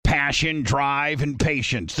Passion, drive, and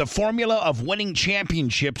patience. The formula of winning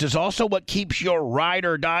championships is also what keeps your ride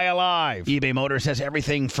or die alive. eBay Motors has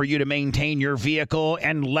everything for you to maintain your vehicle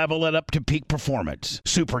and level it up to peak performance.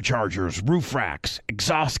 Superchargers, roof racks,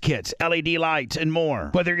 exhaust kits, LED lights, and more.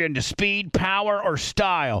 Whether you're into speed, power, or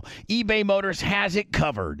style, eBay Motors has it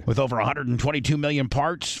covered. With over 122 million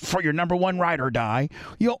parts for your number one ride or die,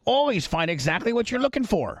 you'll always find exactly what you're looking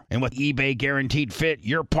for. And with eBay Guaranteed Fit,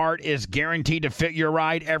 your part is guaranteed to fit your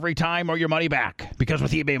ride every time or your money back. Because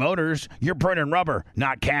with eBay Motors, you're burning rubber,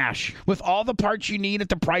 not cash. With all the parts you need at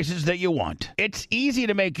the prices that you want. It's easy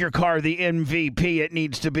to make your car the MVP it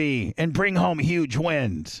needs to be and bring home huge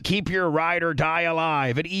wins. Keep your ride or die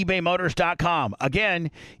alive at ebaymotors.com. Again,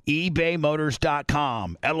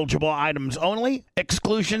 ebaymotors.com. Eligible items only.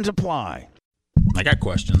 Exclusions apply. I got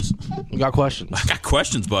questions. You got questions? I got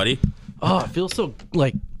questions, buddy. Oh, it feels so,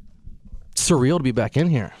 surreal to be back in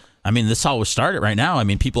here. I mean, this always started right now. I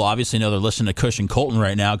mean, people obviously know they're listening to Kush and Colton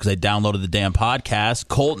right now because they downloaded the damn podcast.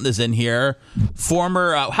 Colton is in here.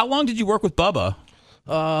 Former, how long did you work with Bubba?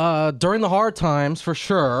 During the hard times, for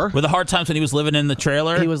sure. Were the hard times when he was living in the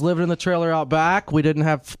trailer? He was living in the trailer out back. We didn't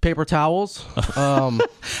have paper towels.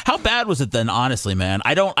 How bad was it then, honestly, man?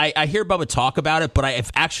 I hear Bubba talk about it, but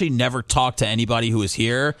I've actually never talked to anybody who was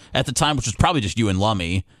here at the time, which was probably just you and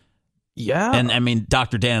Lummy. Yeah. And, I mean,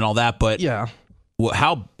 Dr. Dan and all that, but yeah.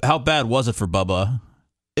 How bad was it for Bubba?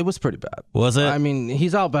 It was pretty bad. Was it? I mean,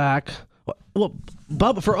 he's out back. Well,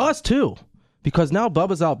 Bubba, for us, too. Because now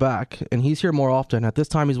Bubba's out back, and he's here more often. At this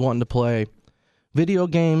time, he's wanting to play video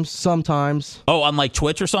games sometimes. Oh, on like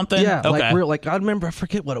Twitch or something? Yeah, okay. I remember, I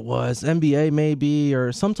forget what it was, NBA maybe,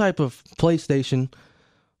 or some type of PlayStation.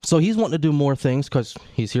 So he's wanting to do more things because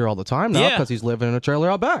he's here all the time now because he's living in a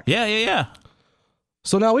trailer out back. Yeah.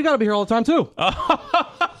 So now we got to be here all the time, too.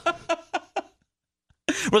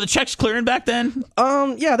 Were the checks clearing back then?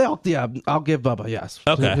 I'll give Bubba, yes.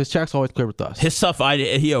 Okay. His checks always clear with us. His stuff,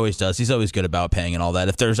 he always does. He's always good about paying and all that.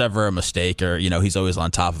 If there's ever a mistake or, he's always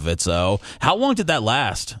on top of it. So how long did that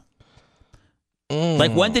last?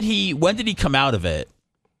 Like, when did he come out of it?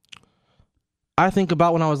 I think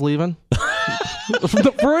about when I was leaving.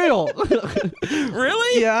 For real.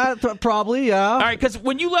 Really? Yeah, probably, yeah. All right, because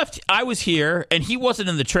when you left, I was here, and he wasn't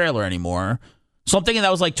in the trailer anymore. So I'm thinking that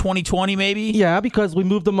was like 2020, maybe? Yeah, because we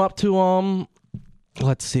moved them up to,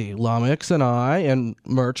 let's see, Lumix and I, and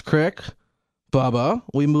Merch Crick, Bubba,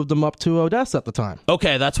 we moved them up to Odessa at the time.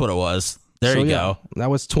 Okay, that's what it was. There you go. That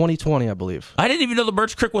was 2020, I believe. I didn't even know the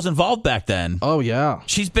Merch Crick was involved back then. Oh, yeah.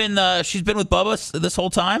 She's been with Bubba this whole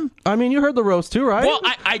time? I mean, you heard the roast too, right? Well,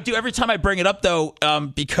 I do every time I bring it up, though,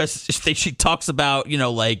 because she talks about,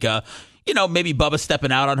 maybe Bubba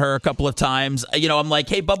stepping out on her a couple of times. I'm like,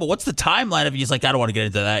 hey, Bubba, what's the timeline of it? He's like, I don't want to get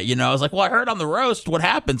into that. I was like, well, I heard on the roast what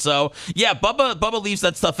happened. So, yeah, Bubba leaves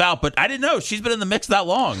that stuff out. But I didn't know. She's been in the mix that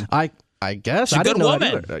long. I guess. She's a good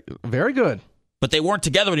woman. Very good. But they weren't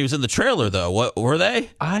together when he was in the trailer, though. What were they?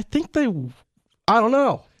 I think I don't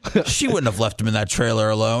know. She wouldn't have left him in that trailer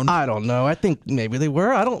alone. I don't know. I think maybe they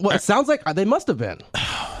were. It sounds like they must have been.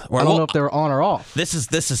 I don't know if they were on or off. This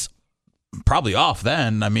is probably off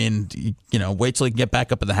then. I mean, wait till you can get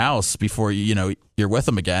back up in the house before you're with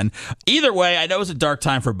him again. Either way, I know it's a dark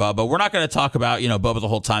time for Bubba. We're not going to talk about, Bubba the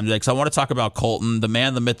whole time today because I want to talk about Colton, the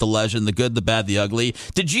man, the myth, the legend, the good, the bad, the ugly.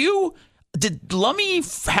 Did Lummy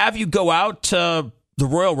have you go out to the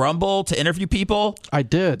Royal Rumble to interview people? I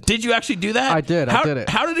did. Did you actually do that? I did. I did it.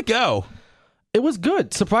 How did it go? It was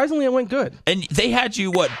good. Surprisingly, it went good. And they had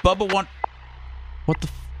you, Bubba want... What the...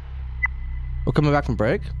 We're coming back from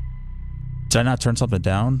break? Did I not turn something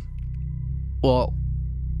down? Well,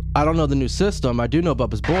 I don't know the new system. I do know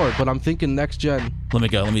Bubba's bored, but I'm thinking next gen. Let me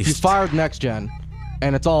go. He fired next gen,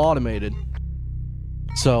 and it's all automated.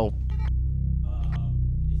 So...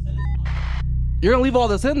 You're going to leave all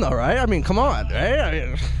this in, though, right? I mean, come on,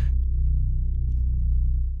 right?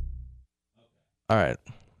 All right.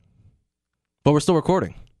 But we're still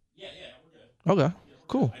recording. Yeah, we're good. Okay,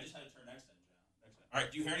 cool. I just had to turn next down. All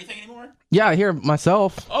right, do you hear anything anymore? Yeah, I hear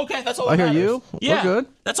myself. Okay, that's all that matters. matters. I hear you. Yeah, we're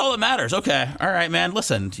good. That's all that matters. Okay. All right, man.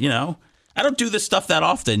 Listen, I don't do this stuff that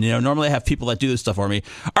often. Normally I have people that do this stuff for me.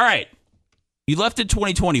 All right. You left in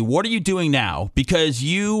 2020. What are you doing now? Because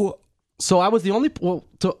you... So I was the only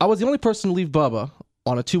person to leave Bubba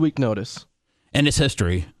on a 2-week notice. And it's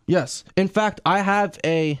history. Yes. In fact,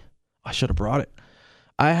 I should have brought it.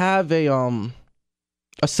 I have a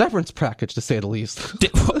severance package, to say the least.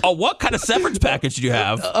 What kind of severance package did you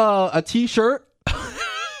have? A T-shirt.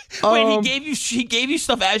 Wait, he gave you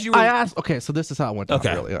stuff as you were... I asked... Okay, so this is how it went down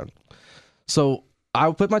early on. So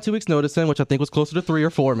I put my 2 weeks notice in, which I think was closer to 3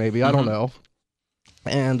 or 4 maybe. I don't know.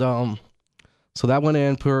 And So that went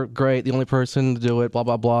in great. The only person to do it, blah,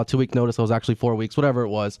 blah, blah. 2-week notice. It was actually 4 weeks, whatever it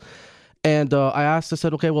was. And I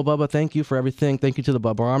said, okay, well, Bubba, thank you for everything. Thank you to the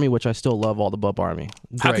Bubba Army, which I still love all the Bubba Army.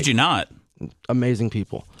 Great. How could you not? Amazing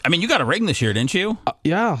people. I mean, you got a ring this year, didn't you?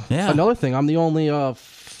 Yeah. Another thing, I'm the only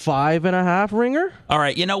 5.5 ringer. All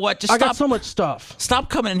right, you know what? Just I got so much stuff. Stop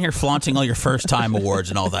coming in here flaunting all your first time awards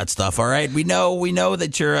and all that stuff. All right, we know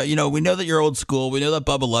that you're, we know that you're old school. We know that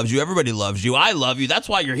Bubba loves you. Everybody loves you. I love you. That's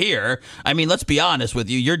why you're here. I mean, let's be honest with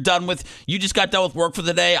you. You just got done with work for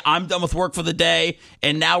the day. I'm done with work for the day,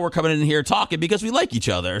 and now we're coming in here talking because we like each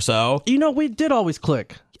other. So we did always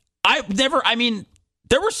click.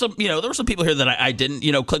 There were some people here that I didn't,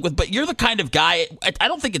 click with, but you're the kind of guy, I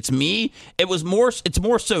don't think it's me. It's more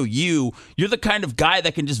so you. You're the kind of guy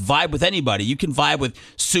that can just vibe with anybody. You can vibe with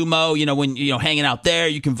Sumo, when, hanging out there.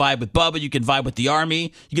 You can vibe with Bubba. You can vibe with the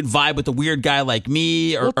Army. You can vibe with a weird guy like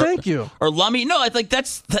me. Thank you. Or Lummy. No, I think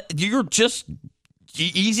you're just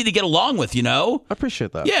easy to get along with, I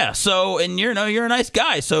appreciate that. Yeah. So, and you're a nice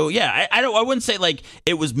guy. So yeah, I wouldn't say like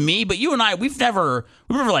it was me, but you and I, we've never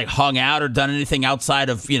like hung out or done anything outside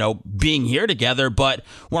of, being here together. But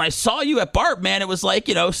when I saw you at Bart, man, it was like,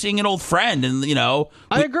 seeing an old friend and,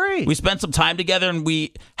 I agree. We spent some time together and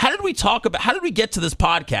how did we get to this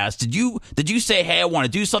podcast? Did you say, hey, I want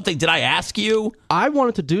to do something? Did I ask you? I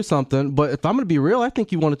wanted to do something, but if I'm going to be real, I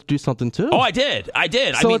think you wanted to do something too. Oh, I did.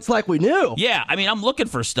 So it's like we knew. Yeah. I mean, I'm looking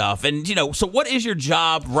for stuff. And, so what is your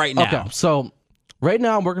job right now? Okay. So right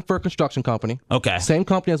now I'm working for a construction company. Okay. Same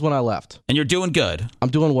company as when I left. And you're doing good. I'm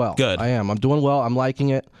doing well. Good. I am. I'm doing well. I'm liking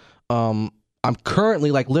it. I'm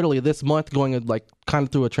currently like literally this month going like kind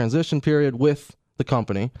of through a transition period with the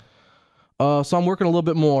company. So I'm working a little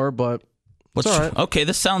bit more, but it's all right. Okay,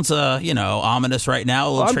 this sounds ominous right now.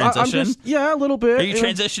 A little transition. A little bit. Are you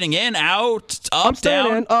transitioning in, out, up, I'm staying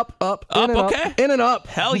down? In, up, in and okay. up, in and up.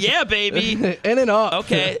 Hell yeah, baby. In and up.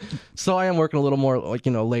 Okay. So I am working a little more like,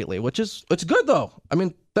 lately, which is, it's good though. I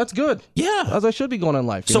mean, that's good. Yeah. As I should be going in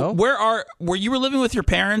life, So were you living with your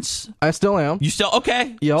parents? I still am. You still,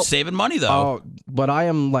 okay. Yep. Saving money though. But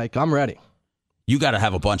I'm ready. You got to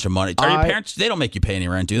have a bunch of money. Are your parents, they don't make you pay any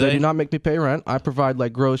rent, do they? They do not make me pay rent. I provide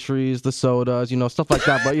like groceries, the sodas, stuff like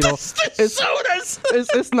that. But, sodas.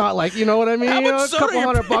 It's not like, you know what I mean? How much a couple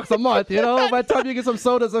 $100 a month, By the time you get some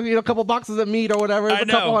sodas, a couple boxes of meat or whatever, it's a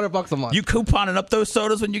couple $100 a month. You couponing up those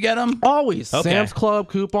sodas when you get them? Always. Okay. Sam's Club,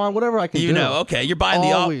 coupon, whatever I can do. Okay. You're buying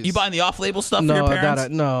the off-label stuff for your parents?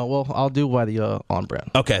 No, well, I'll do by the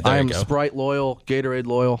on-brand. Okay, there you go. I am Sprite loyal, Gatorade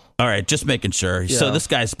loyal. All right, just making sure. Yeah. So this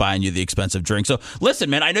guy's buying you the expensive drink. So listen,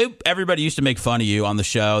 man, I know everybody used to make fun of you on the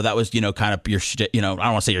show. That was, kind of your shtick. I don't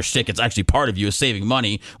want to say your shtick. It's actually part of you is saving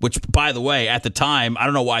money, which, by the way, at the time, I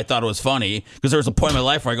don't know why I thought it was funny because there was a point in my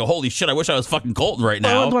life where I go, holy shit, I wish I was fucking Colton right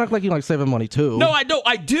now. Don't act like you like saving money too. No, I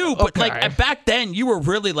do. But like back then, you were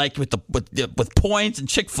really like with points and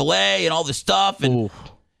Chick-fil-A and all this stuff. And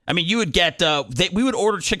I mean, you would get, we would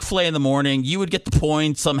order Chick-fil-A in the morning. You would get the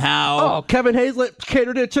points somehow. Oh, Kevin Hazlett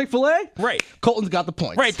catered at Chick-fil-A? Right. Colton's got the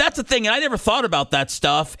points. Right, that's the thing. And I never thought about that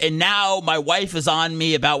stuff. And now my wife is on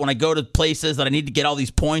me about when I go to places that I need to get all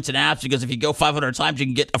these points and apps because if you go 500 times, you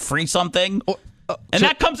can get a free something. And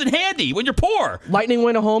that comes in handy when you're poor. Lightning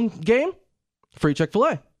win a home game, free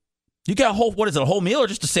Chick-fil-A. You get a whole meal or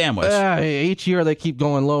just a sandwich? Each year they keep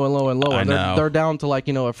going low and low and low. I know. They're down to like,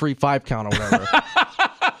 a free 5 count or whatever.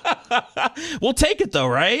 We'll take it though,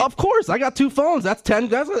 right? Of course. I got 2 phones. That's 10.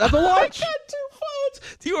 That's a lunch. I got 2 phones.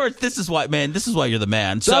 This is why you're the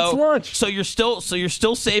man. That's lunch. So you're still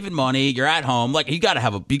saving money. You're at home. Like you gotta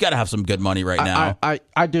have some good money right now.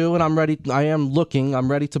 I do, and I'm ready. I'm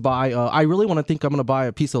ready to buy. I really want to think I'm going to buy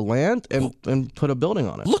a piece of land and put a building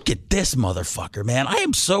on it. Look at this motherfucker, man. I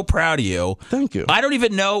am so proud of you. Thank you. I don't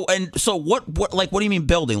even know. And so what do you mean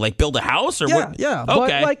building? Like build a house or what? Yeah.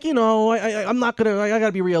 Okay. But I'm not gonna. I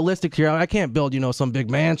gotta be realistic here. I can't build some big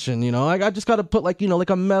mansion. I just gotta put like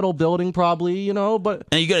a metal building probably. But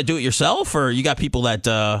and you got to do it yourself, or you got people that?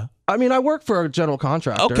 I mean, I work for a general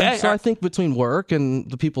contractor. Okay. So I think between work and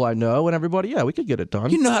the people I know and everybody, we could get it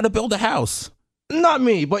done. You know how to build a house. Not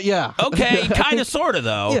me, but yeah. Okay, kind of, sort of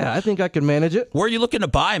though. Yeah, I think I can manage it. Where are you looking to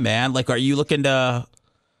buy, man? Like, are you looking to?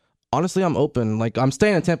 Honestly, I'm open. Like, I'm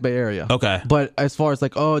staying in Tampa Bay area. Okay. But as far as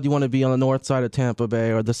like, do you want to be on the north side of Tampa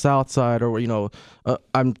Bay or the south side or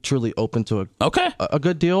I'm truly open to a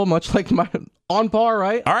good deal, much like my on par,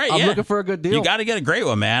 right? All right, I'm looking for a good deal. You got to get a great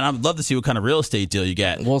one, man. I'd love to see what kind of real estate deal you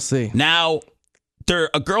get. We'll see. Now,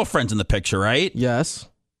 a girlfriend's in the picture, right? Yes.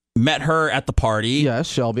 Met her at the party. Yes,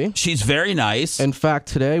 Shelby. She's very nice. In fact,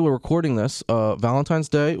 today we're recording this, Valentine's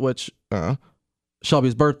Day, which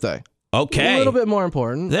Shelby's birthday. Okay. A little bit more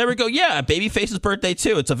important. There we go. Yeah, Babyface's birthday,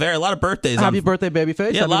 too. It's a lot of birthdays. Happy birthday,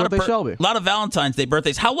 Babyface. Yeah, Happy birthday, Shelby. A lot of Valentine's Day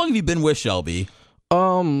birthdays. How long have you been with Shelby?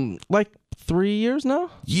 Like 3 years now.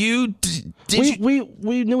 We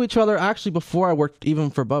knew each other actually before I worked even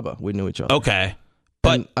for Bubba. We knew each other. Okay.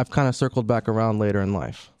 But and I've kind of circled back around later in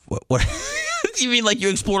life. What you mean, like you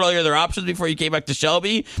explored all your other options before you came back to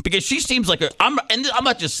Shelby? Because she seems like I'm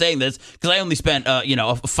not just saying this because I only spent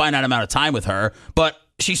a finite amount of time with her, but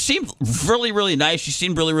she seemed really, really nice. She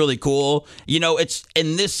seemed really, really cool. It's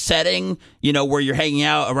in this setting, where you're hanging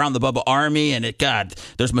out around the Bubba Army, and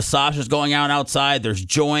there's massages going on outside. There's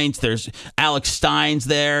joints. There's Alex Stein's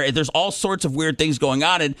there. There's all sorts of weird things going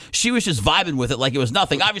on, and she was just vibing with it like it was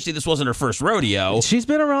nothing. Obviously, this wasn't her first rodeo. She's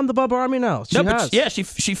been around the Bubba Army now.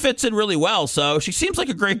 She fits in really well. So she seems like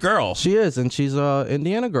a great girl. She is, and she's a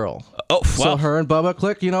Indiana girl. Oh, well. So her and Bubba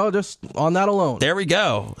click, just on that alone. There we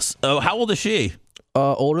go. So how old is she?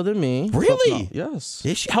 Older than me. Really? Yes.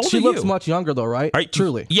 Is how old she are looks you? much younger, though, right?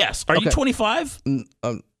 Truly. Yes. Are you 25?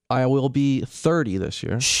 I will be 30 this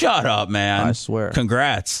year. Shut up, man. I swear.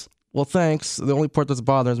 Congrats. Well, thanks. The only part that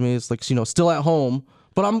bothers me is, still at home,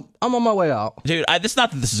 but I'm on my way out. Dude, it's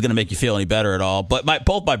not that this is going to make you feel any better at all, but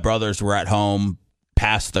both my brothers were at home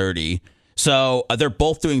past 30. So they're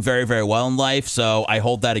both doing very, very well in life. So I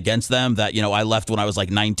hold that against them that, I left when I was like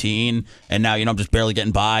 19 and now, I'm just barely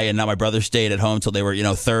getting by. And now my brothers stayed at home till they were,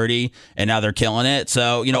 30 and now they're killing it.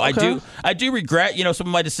 So, Okay. I do regret, some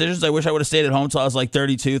of my decisions. I wish I would have stayed at home till I was like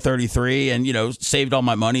 32, 33 and, saved all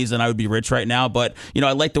my monies and I would be rich right now. But,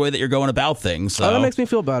 I like the way that you're going about things. So. That makes me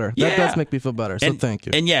feel better. Yeah. That does make me feel better. So thank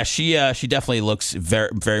you. And yeah, she definitely looks very,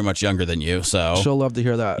 very much younger than you. So she'll love to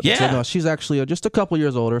hear that. Yeah. So, no, she's actually just a couple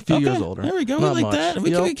years older, a few years older. There we go. Not We like much.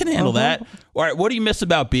 that. We can handle that. All right. What do you miss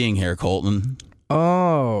about being here, Colton?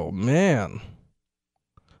 Oh, man.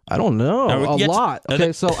 I don't know. A lot.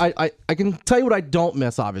 Okay, so I can tell you what I don't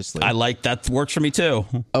miss, obviously. I like that. Works for me, too.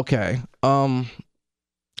 Okay. Well,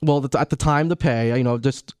 at the time, the pay,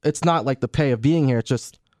 it's not like the pay of being here. It's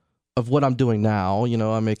just of what I'm doing now.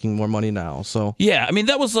 I'm making more money now. So yeah, I mean,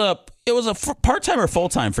 it was a part-time or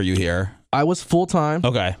full-time for you here? I was full-time.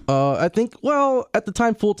 Okay. I think, at the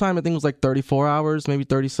time, full-time, I think it was like 34 hours, maybe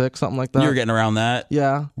 36, something like that. You were getting around that?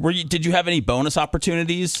 Yeah. Did you have any bonus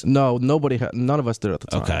opportunities? No, none of us did at the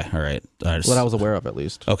time. Okay, all right. What I was aware of, at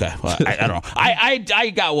least. Okay, well, I don't know.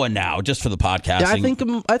 I got one now, just for the podcasting.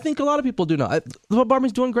 Yeah, I think a lot of people do now. The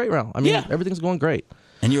Barbie's doing great now. I mean, everything's going great.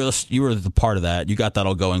 And you were the part of that. You got that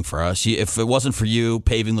all going for us. If it wasn't for you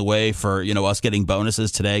paving the way for us getting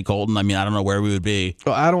bonuses today, Colton, I mean, I don't know where we would be.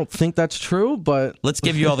 Well, I don't think that's true, but let's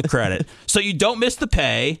give you all the credit. So you don't miss the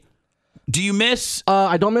pay. Do you miss?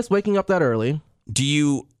 I don't miss waking up that early. Do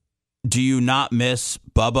you not miss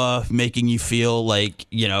Bubba making you feel like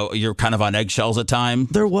you're kind of on eggshells at times?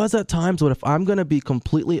 There was at times, but if I'm going to be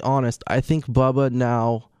completely honest, I think Bubba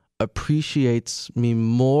now appreciates me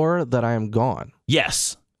more that I am gone.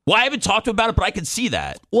 Yes. Well, I haven't talked to him about it, but I can see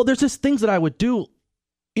that. Well, there's just things that I would do,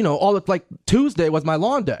 like Tuesday was my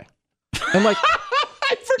lawn day. And like,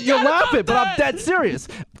 you're laughing, but I'm dead serious.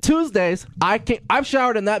 Tuesdays, I've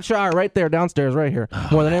showered in that shower right there downstairs, right here,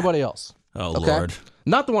 more than anybody else. Oh, okay? Lord.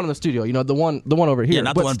 Not the one in the studio, the one over here. Yeah,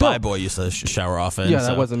 not the one Boy used to shower off in. Yeah,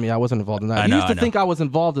 that wasn't me. I wasn't involved in that. You used to think I was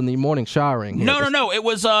involved in the morning showering. Here. No. It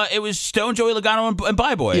was Stone, Joey Logano, and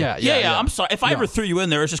Boy. Yeah. I'm sorry. If I ever threw you in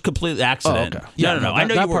there, it's just complete accident. Oh, okay. No. I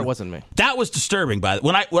know that part wasn't me. That was disturbing.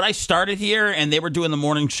 When I started here and they were doing the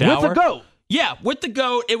morning shower with the goat. Yeah, with the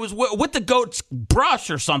goat. It was with the goat's brush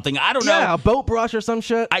or something. I don't know. Yeah, a boat brush or some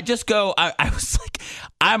shit. I just go. I was like,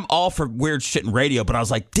 I'm all for weird shit in radio, but I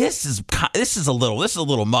was like, this is a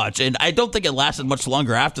little much, and I don't think it lasted much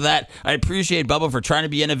longer after that. I appreciate Bubba for trying to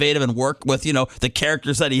be innovative and work with the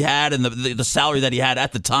characters that he had and the salary that he had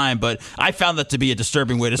at the time, but I found that to be a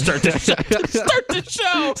disturbing way to start the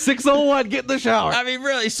show. 6:01, get in the shower. I mean,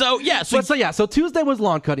 really. So yeah. So Tuesday was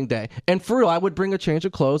lawn cutting day, and for real, I would bring a change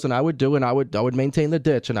of clothes, and I would maintain the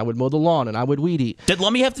ditch, and I would mow the lawn, and I would weed eat. Did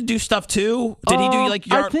Lummy have to do stuff too? Did he do like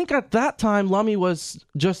yard? I think at that time Lummy was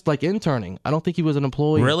just like interning. I don't think he was an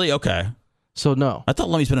employee. Really? Okay. So no. I thought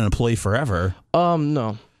Lummy's been an employee forever.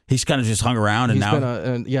 No. He's kind of just hung around, and he's been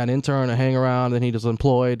an intern, a hang around, and he was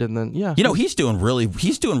employed, and then he's doing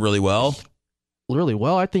really well. Really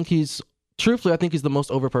well. I think he's the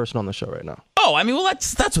most over person on the show right now. Oh, I mean, well,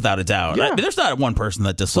 that's without a doubt. Yeah. I mean, there's not one person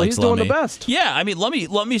that dislikes Lummy. Lummy. He's doing the best. Yeah, I mean,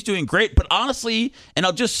 Lummy's doing great, but honestly, and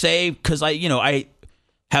I'll just say because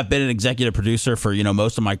have been an executive producer for,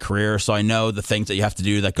 most of my career. So I know the things that you have to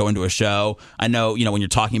do that go into a show. I know, when you're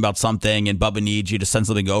talking about something and Bubba needs you to send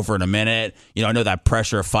something over in a minute, I know that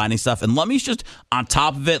pressure of finding stuff. And Lummy's just on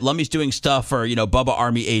top of it. Lummy's doing stuff for, Bubba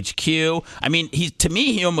Army HQ. I mean, to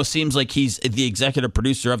me, he almost seems like he's the executive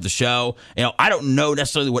producer of the show. I don't know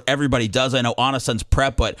necessarily what everybody does. I know Anna sends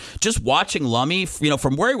prep, but just watching Lummy,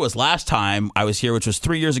 from where he was last time I was here, which was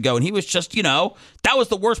 3 years ago, and he was just, that was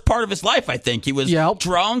the worst part of his life, I think. He was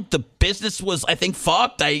drunk. The business was, I think,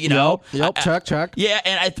 fucked. Check. Yeah,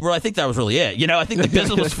 and I think that was really it. I think the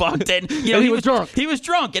business was fucked, and and he was drunk. He was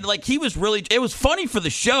drunk, and he was really. It was funny for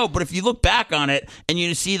the show, but if you look back on it and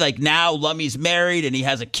you see now Lummy's married and he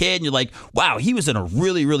has a kid, and you're like, wow, he was in a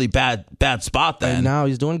really, really bad spot then. And now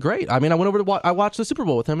he's doing great. I mean, I went over to I watched the Super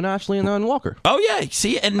Bowl with him and Ashley and Walker. Oh yeah,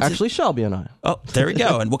 see, and actually Shelby and I. Oh, there we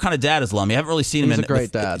go. And what kind of dad is Lummy? I haven't really seen him. He's a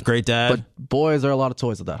great dad. Great dad. But boys, there are a lot of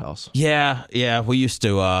toys at that house. Yeah. We used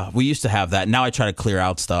to have that. Now I try to clear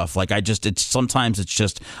out stuff. Sometimes it's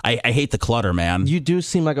just I hate the clutter, man. You do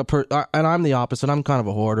seem like and I'm the opposite. I'm kind of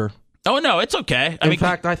a hoarder. Oh no, it's okay. In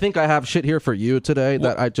fact, I think I have shit here for you today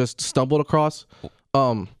that I just stumbled across.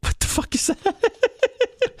 What the fuck is that?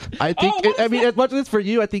 I think. As much as it's for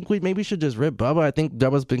you, I think we maybe should just rib Bubba. I think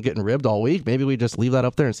Bubba's been getting ribbed all week. Maybe we just leave that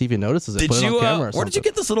up there and see if he notices it. Put it on camera or where did you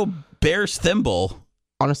get this little bear's thimble?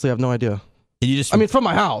 Honestly, I have no idea. And you just, from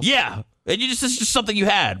my house. Yeah. And it's just something you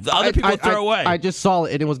had. Other people throw away. I just saw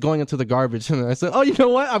it and it was going into the garbage. And I said, oh, you know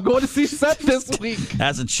what? I'm going to see Seth this week.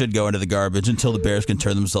 As it should go into the garbage until the Bears can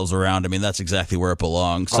turn themselves around. I mean, that's exactly where it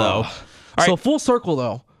belongs. So, all right. So full circle,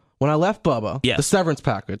 though. When I left Bubba, the severance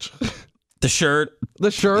package. The shirt.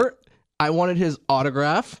 I wanted his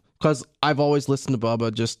autograph because I've always listened to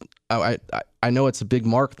Bubba. I know it's a big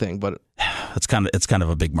Mark thing, but it's kind of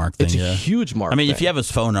a big Mark thing. It's a huge Mark. I mean, thing. if you have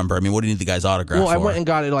his phone number, what do you need the guy's autograph for? Well, I went and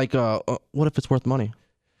got it. What if it's worth money?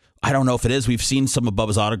 I don't know if it is. We've seen some of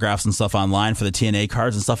Bubba's autographs and stuff online for the TNA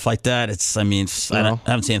cards and stuff like that. I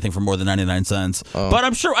haven't seen anything for more than 99 cents. But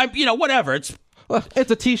I'm sure, whatever.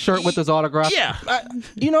 It's a T-shirt with his autograph. Yeah.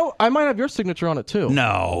 I might have your signature on it too.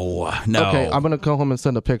 No. Okay, I'm going to go home and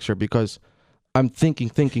send a picture because I'm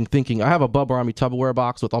thinking. I have a Bubba Army Tupperware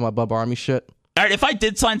box with all my Bubba Army shit. All right, if I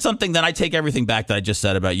did sign something, then I take everything back that I just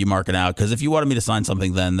said about you marking out. Because if you wanted me to sign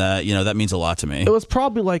something, then that means a lot to me. It was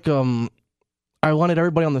probably I wanted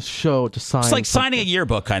everybody on the show to sign. It's like signing a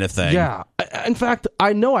yearbook kind of thing. Yeah. In fact,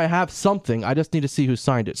 I know I have something. I just need to see who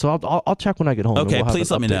signed it. So I'll check when I get home. Okay, please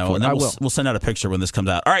let me know, and then we'll send out a picture when this comes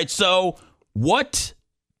out. All right. So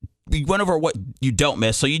we went over what you don't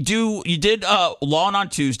miss. So you did lawn on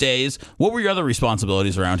Tuesdays. What were your other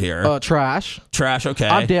responsibilities around here? Trash. Okay.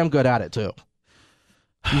 I'm damn good at it too.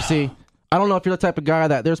 You see, I don't know if you're the type of guy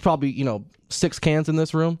that there's probably 6 cans in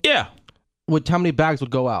this room. Yeah. How many bags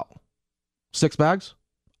would go out? 6 bags?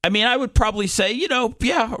 I mean, I would probably say,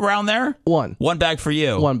 around there. One bag for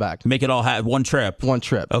you. One bag. Make it all one trip. One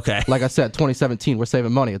trip. Okay. Like I said, 2017, we're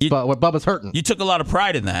saving money. What Bubba's hurting. You took a lot of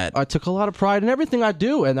pride in that. I took a lot of pride in everything I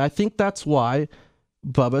do, and I think that's why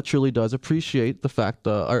Bubba truly does appreciate the fact,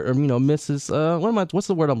 Mrs. What's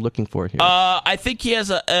the word I'm looking for here? I think he has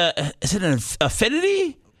is it an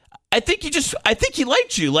affinity? I think he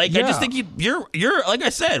liked you. I just think you're like I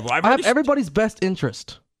said. I have everybody's best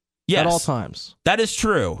interest. Yes. At all times. That is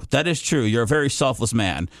true. You're a very selfless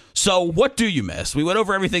man. So what do you miss? We went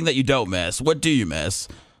over everything that you don't miss. What do you miss?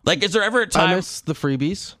 Is there ever a time? I miss the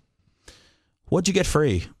freebies. What'd you get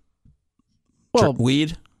free? Well,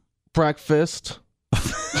 weed? Breakfast.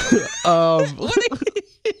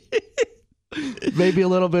 Maybe a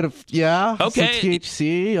little bit of okay. Some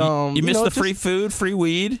THC. You missed the free food, free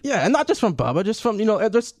weed. Yeah, and not just from Bubba, just from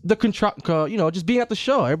there's the just being at the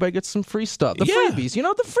show. Everybody gets some free stuff. The freebies, the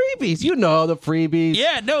freebies. The freebies.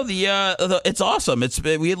 Yeah, no, it's awesome.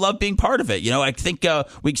 We love being part of it. I think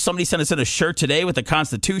somebody sent us in a shirt today with the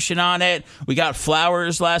Constitution on it. We got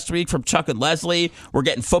flowers last week from Chuck and Leslie. We're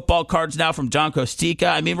getting football cards now from John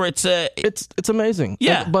Costica. I mean, it's amazing.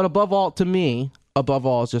 Yeah, but above all, to me. Above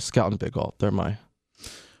all, is just Scout and Big Alt. They're my.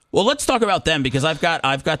 Well, let's talk about them because I've got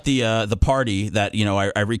the party that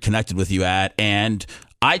I reconnected with you at, and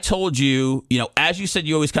I told you as you said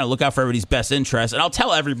you always kind of look out for everybody's best interest, and I'll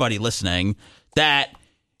tell everybody listening that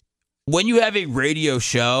when you have a radio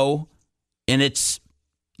show and it's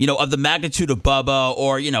of the magnitude of Bubba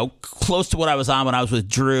or, close to what I was on when I was with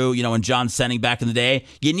Drew, and John Senning back in the day,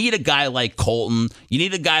 you need a guy like Colton. You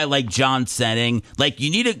need a guy like John Senning. Like, you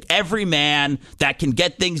need every man that can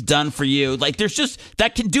get things done for you. Like, there's just,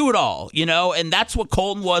 that can do it all, and that's what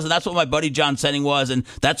Colton was, and that's what my buddy John Senning was, and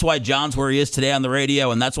that's why John's where he is today on the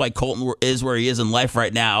radio, and that's why Colton is where he is in life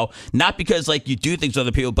right now. Not because, like, you do things with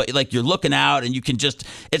other people, but, like, you're looking out and you can just,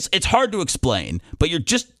 it's hard to explain, but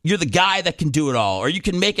you're the guy that can do it all, or you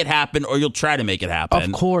can make it happen, or you'll try to make it happen.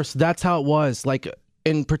 Of course, that's how it was. Like,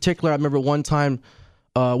 in particular, I remember one time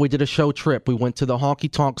we did a show trip. We went to the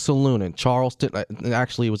Honky Tonk Saloon in Charleston.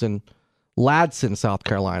 Actually, it was in Ladson, South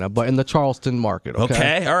Carolina, but in the Charleston market.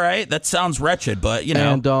 Okay, all right. That sounds wretched, but,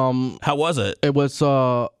 And, how was it? It was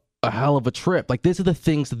a hell of a trip. Like, these are the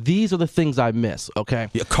things I miss, okay?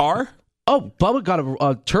 A car? Oh, Bubba got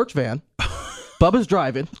a church van. Bubba's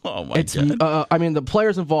driving. Oh, my God. The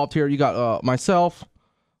players involved here, you got myself,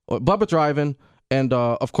 Bubba driving, and,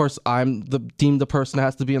 of course, I'm deemed the person that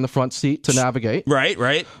has to be in the front seat to navigate.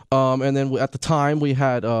 Right. And then at the time, we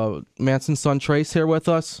had Manson's son, Trace, here with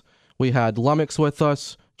us. We had Lummox with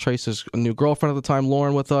us. Trace's new girlfriend at the time,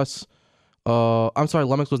 Lauren, with us. I'm sorry,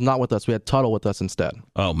 Lummox was not with us. We had Tuttle with us instead.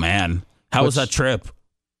 Oh, man. How was that trip?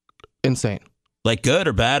 Insane. Like, good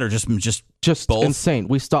or bad, or just both? Insane.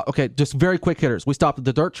 We stopped. Okay, just very quick hitters. We stopped at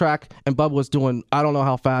the dirt track, and Bubba was doing, I don't know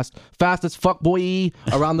how fast as fuck boy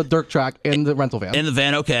around the dirt track in the rental van. In the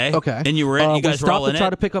van, okay. And you were in. You guys were all in it. We stopped to try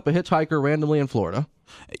to pick up a hitchhiker randomly in Florida.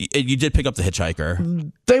 You did pick up the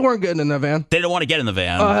hitchhiker. They weren't getting in the van. They didn't want to get in the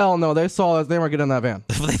van. Oh, hell no. They saw us. They weren't getting in that van.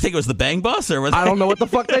 They think it was the Bang Bus? Or I don't know what the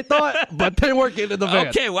fuck they thought, but they weren't getting in the van.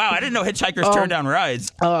 Okay, wow. I didn't know hitchhikers turn down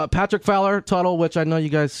rides. Patrick Fowler, Tuttle, which I know you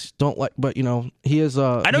guys don't like, but, he is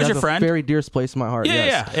I know he's your friend. A very dear place in my heart.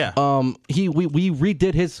 Yeah. We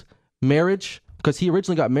redid his marriage because he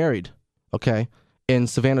originally got married, okay, in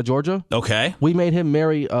Savannah, Georgia. Okay. We made him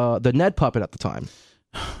marry the Ned puppet at the time.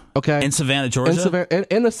 Okay. In Savannah, Georgia?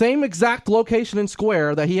 In the same exact location and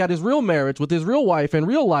square that he had his real marriage with his real wife in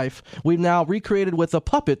real life, we've now recreated with a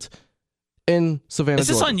puppet in Savannah,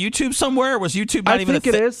 Georgia. Is this on YouTube somewhere? Was YouTube not even a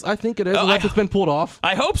thing? I think it is. Unless it's been pulled off.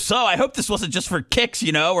 I hope so. I hope this wasn't just for kicks,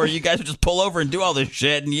 or you guys would just pull over and do all this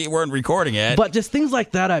shit and you weren't recording it. But just things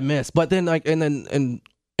like that I miss. But then, and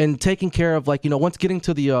taking care of, once getting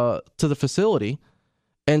to the facility,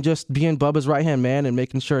 and just being Bubba's right-hand man and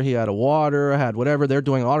making sure he had a water, had whatever. They're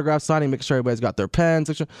doing autograph signing, making sure everybody's got their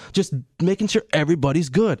pens, just making sure everybody's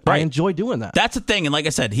good. Right. I enjoy doing that. That's the thing. And like I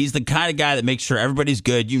said, he's the kind of guy that makes sure everybody's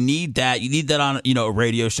good. You need that. You need that on, a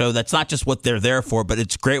radio show. That's not just what they're there for, but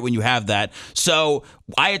it's great when you have that. So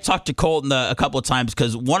I had talked to Colton a couple of times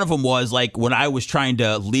because one of them was like when I was trying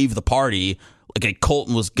to leave the party,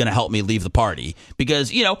 Colton was going to help me leave the party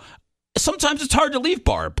because, sometimes it's hard to leave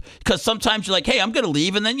Barb because sometimes you're like, hey, I'm going to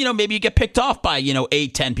leave. And then, maybe you get picked off by,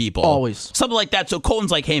 8, 10 people. Always. Something like that. So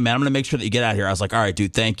Colton's like, hey, man, I'm going to make sure that you get out of here. I was like, all right,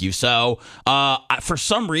 dude, thank you. So for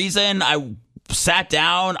some reason, I sat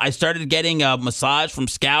down. I started getting a massage from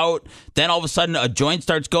Scout. Then all of a sudden, a joint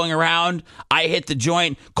starts going around. I hit the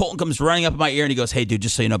joint. Colton comes running up in my ear and he goes, hey, dude,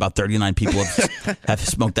 just so you know, about 39 people have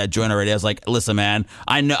smoked that joint already. I was like, listen, man,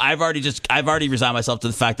 I know I've already resigned myself to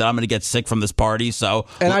the fact that I'm going to get sick from this party. So,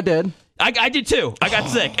 and I did. I did too. I got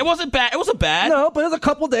sick. It wasn't bad. It wasn't bad. No, but it was a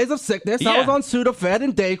couple days of sickness. Yeah. I was on Sudafed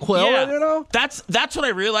and Dayquil. Yeah. And, That's what I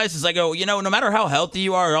realized is I go, no matter how healthy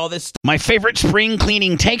you are, all this stuff. My favorite spring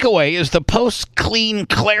cleaning takeaway is the post-clean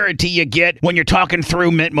clarity you get when you're talking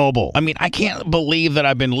through Mint Mobile. I mean, I can't believe that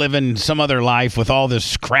I've been living some other life with all this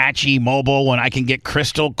scratchy mobile when I can get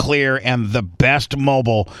crystal clear and the best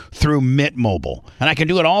mobile through Mint Mobile. And I can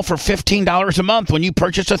do it all for $15 a month when you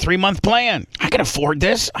purchase a 3-month plan. I can afford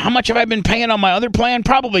this. How much have I been paying on my other plan?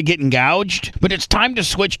 Probably getting gouged. But it's time to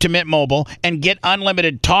switch to Mint Mobile and get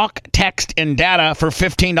unlimited talk, text, and data for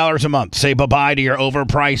 $15 a month. Say bye-bye to your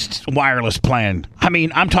overpriced wireless plan. I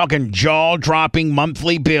mean, I'm talking jaw-dropping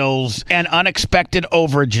monthly bills and unexpected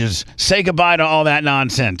overages. Say goodbye to all that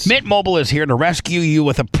nonsense. Mint Mobile is here to rescue you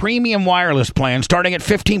with a premium wireless plan starting at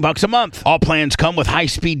 $15 a month. All plans come with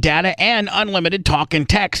high-speed data and unlimited talk and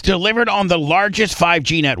text delivered on the largest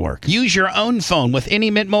 5G network. Use your own phone with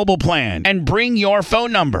any Mint Mobile plan and bring your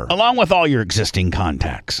phone number along with all your existing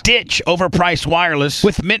contacts. Ditch overpriced wireless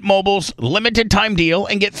with Mint Mobile's limited time deal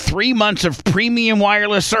and get 3 months of premium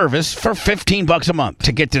wireless service for $15 a month.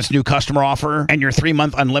 To get this new customer offer and your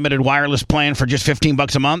 3-month unlimited wireless plan for just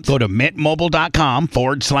 $15 a month, go to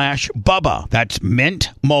mintmobile.com/Bubba. That's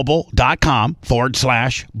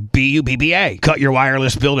mintmobile.com/BUBBA. Cut your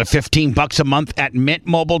wireless bill to $15 a month at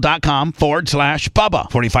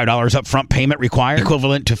mintmobile.com/Bubba. $45 upfront payment required,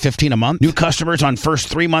 equivalent to $15 $14 a month. New customers on first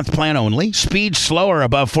 3-month plan only. Speed slower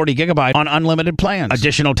above 40 gigabyte on unlimited plans.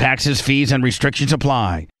 Additional taxes, fees, and restrictions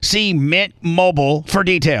apply. See Mint Mobile for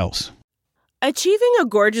details. Achieving a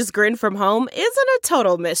gorgeous grin from home isn't a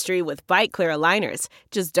total mystery with Bite Clear aligners.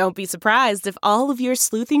 Just don't be surprised if all of your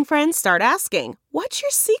sleuthing friends start asking, "What's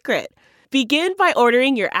your secret?" Begin by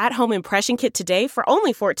ordering your at-home impression kit today for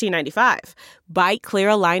only $14.95. Bite Clear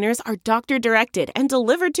aligners are doctor-directed and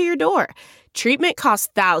delivered to your door. Treatment costs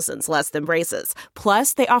thousands less than braces.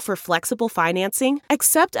 Plus, they offer flexible financing,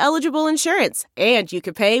 accept eligible insurance, and you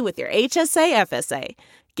can pay with your HSA FSA.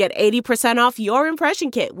 Get 80% off your impression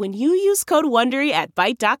kit when you use code WONDERY at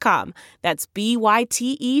Byte.com. That's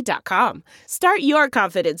BYTE.com. Start your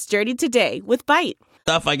confidence journey today with Byte.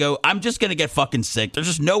 Stuff, I go, I'm just going to get fucking sick. There's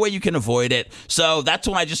just no way you can avoid it. So that's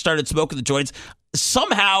when I just started smoking the joints.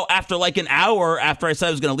 Somehow, after like an hour after I said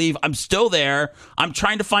I was going to leave, I'm still there. I'm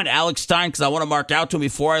trying to find Alex Stein because I want to mark out to him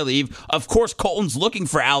before I leave. Of course, Colton's looking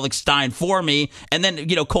for Alex Stein for me. And then,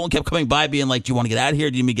 Colton kept coming by being like, do you want to get out of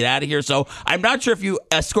here? Do you need me to get out of here? So I'm not sure if you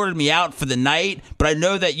escorted me out for the night, but I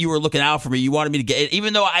know that you were looking out for me. You wanted me to get,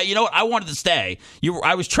 even though I wanted to stay.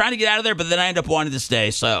 I was trying to get out of there, but then I ended up wanting to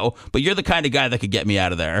stay. So, but you're the kind of guy that could get me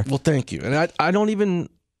out of there. Well, thank you. And I don't even...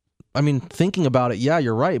 thinking about it, yeah,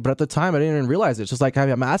 you're right. But at the time, I didn't even realize it. It's just like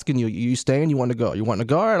I'm asking you, you staying? You want to go? You want to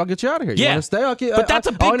go? All right, I'll get you out of here. You want to stay? I'll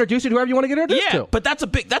introduce you to whoever you want to get introduced to. Yeah, but that's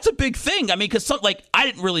a big thing. I mean, because I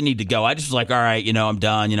didn't really need to go. I just was like, all right, I'm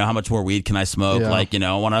done. How much more weed can I smoke?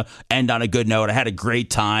 Yeah. I want to end on a good note. I had a great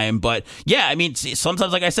time. But yeah, I mean,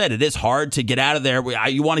 sometimes, like I said, it is hard to get out of there.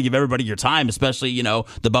 You want to give everybody your time, especially,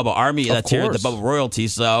 the Bubba Army that's here, the Bubba royalty.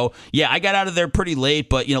 So yeah, I got out of there pretty late.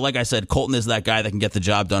 But, like I said, Colton is that guy that can get the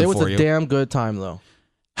job done for you. It was a damn good time, though.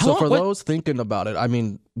 So for those thinking about it,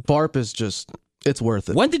 Barp is just, it's worth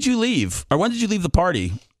it. When did you leave? Or when did you leave the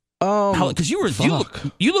party? Because you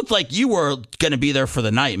looked like you were gonna be there for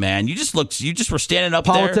the night, man. You just were standing up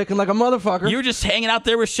there, politicking like a motherfucker. You were just hanging out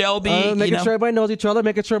there with Shelby, making sure everybody knows each other,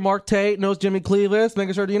 making sure Mark Tate knows Jimmy Cleavis,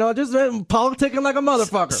 making sure just politicking like a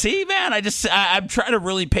motherfucker. See, man, I'm trying to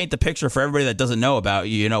really paint the picture for everybody that doesn't know about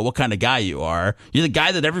you. What kind of guy you are. You're the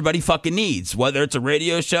guy that everybody fucking needs, whether it's a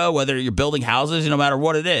radio show, whether you're building houses, no matter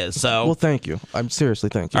what it is. So, well, thank you. I'm seriously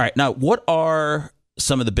thank you. All right, now what are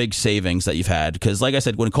some of the big savings that you've had? Because like I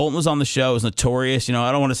said, when Colton was on the show, it was notorious.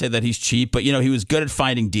 I don't want to say that he's cheap, but he was good at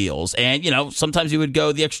finding deals. And sometimes he would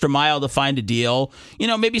go the extra mile to find a deal.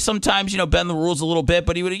 Maybe sometimes bend the rules a little bit,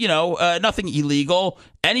 but he would nothing illegal.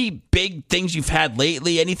 Any big things you've had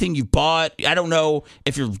lately? Anything you bought? I don't know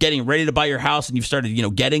if you're getting ready to buy your house and you've started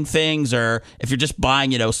getting things, or if you're just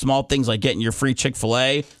buying small things like getting your free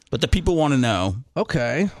Chick-fil-A. But the people want to know.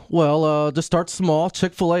 Okay, well, to start small,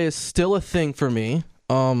 Chick-fil-A is still a thing for me.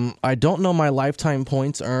 I don't know my lifetime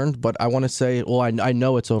points earned, but I want to say, I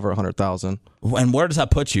know it's over 100,000. And where does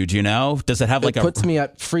that put you? Do you know? Does it have it puts me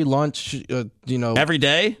at free lunch, every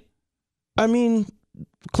day?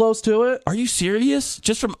 Close to it. Are you serious?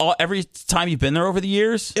 Just from every time you've been there over the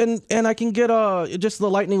years? And I can get just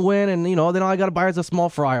the lightning win, and then all I got to buy is a small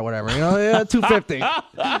fry or whatever.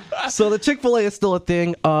 $2.50. So the Chick-fil-A is still a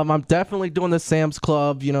thing. I'm definitely doing the Sam's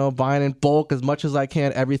Club. Buying in bulk as much as I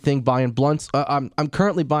can. Everything. Buying blunts. I'm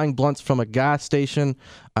currently buying blunts from a gas station.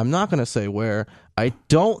 I'm not gonna say where. I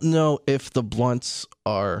don't know if the blunts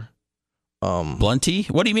are blunty.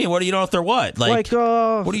 What do you mean? What do you know if they're what? What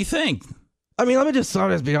do you think? Let me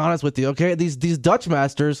just be honest with you, okay? These Dutch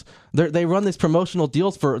Masters, they run these promotional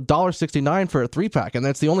deals for $1.69 for a 3-pack, and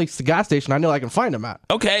that's the only gas station I know I can find them at.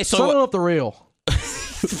 Okay, so I don't know if they're real.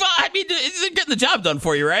 They're getting the job done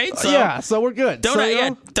for you, right? So we're good. Don't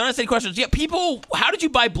ask any questions. Yeah, people, how did you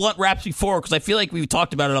buy blunt wraps before? Because I feel like we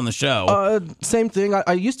talked about it on the show. Same thing.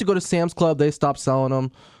 I used to go to Sam's Club. They stopped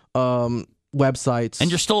selling them. Websites.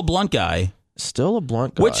 And you're still a blunt guy. Still a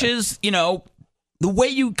blunt guy. Which is, the way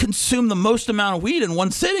you consume the most amount of weed in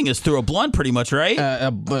one sitting is through a blunt, pretty much, right?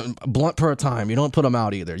 A blunt per time. You don't put them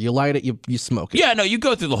out either. You light it, you smoke it. Yeah, no, you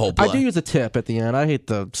go through the whole blunt. I do use a tip at the end. I hate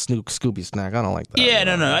the Scooby snack. I don't like that. Yeah,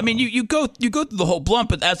 no. I mean, you go through the whole blunt,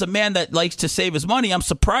 but as a man that likes to save his money, I'm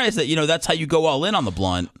surprised that that's how you go all in on the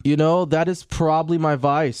blunt. That is probably my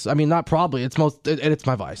vice. I mean, not probably. It's it's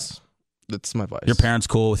my vice. That's my vice. Your parents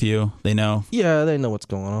cool with you? They know? Yeah, they know what's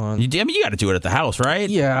going on. You got to do it at the house, right?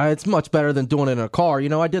 Yeah, it's much better than doing it in a car.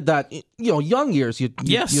 I did that, young years. You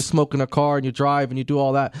smoke in a car and you drive and you do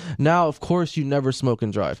all that. Now, of course, you never smoke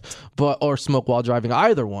and drive, or smoke while driving,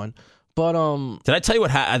 either one. But did I tell you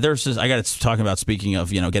what there's this, I got to talking about, speaking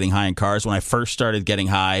of, getting high in cars, when I first started getting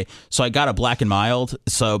high, so I got a Black and Mild,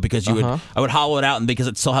 so because I would hollow it out, and because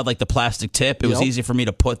it still had like the plastic tip, it was easy for me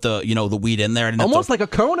to put the the weed in there. Almost like a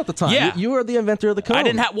cone at the time. Yeah. You were the inventor of the cone.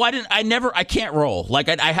 I can't roll. Like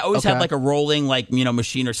I always had like a rolling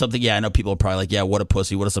machine or something. Yeah, I know people are probably like, yeah, what a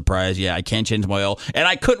pussy, what a surprise. Yeah, I can't change my oil. And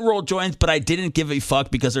I couldn't roll joints, but I didn't give a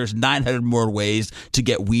fuck because there's 900 more ways to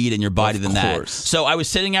get weed in your body than that. So I was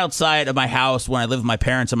sitting outside of my house when I lived with my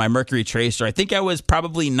parents on my Mercury Tracer. I think I was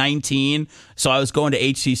probably 19. So I was going to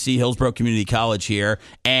HCC, Hillsborough Community College here.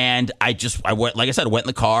 And I went, like I said, went in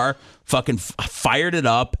the car, fucking fired it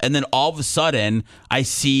up. And then all of a sudden I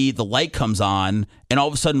see the light comes on, and all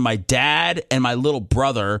of a sudden my dad and my little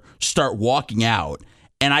brother start walking out.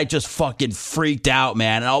 And I just fucking freaked out,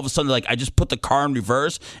 man. And all of a sudden, I just put the car in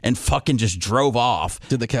reverse and fucking just drove off.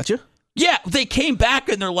 Did they catch you? Yeah, they came back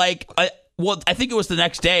and they're like, I think it was the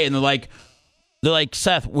next day, and they're like,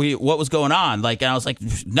 Seth, what was going on? And I was like,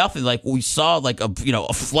 nothing. We saw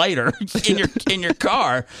a flighter in your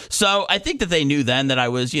car. So I think that they knew then that I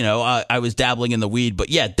was, I was dabbling in the weed. But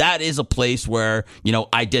yeah, that is a place where,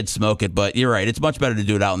 I did smoke it. But you're right. It's much better to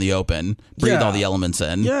do it out in the open, breathe all the elements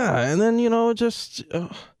in. Yeah. And then,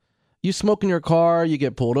 you smoke in your car, you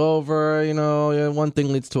get pulled over, one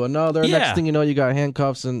thing leads to another. Yeah. Next thing you know, you got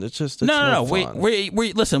handcuffs, and it's just no. fun. We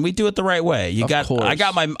listen. We do it the right way. I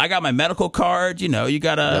got my medical card. You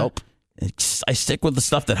gotta. Nope. I stick with the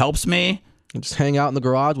stuff that helps me. You just hang out in the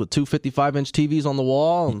garage with two 55-inch TVs on the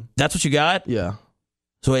wall. That's what you got? Yeah.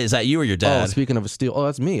 So wait, is that you or your dad? Oh, speaking of a steal,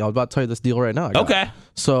 that's me. I was about to tell you this deal right now. Okay.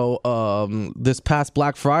 So this past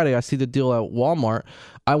Black Friday, I see the deal at Walmart.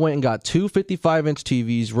 I went and got two 55-inch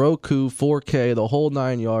TVs, Roku, 4K, the whole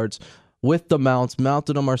 9 yards, with the mounts,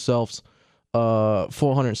 mounted them ourselves,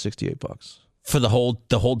 $468 for the whole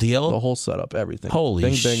deal, the whole setup, everything. Holy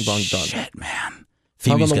bing, bang, bang, done. Shit, man!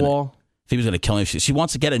 Hung on the wall. Phoebe's gonna kill me. She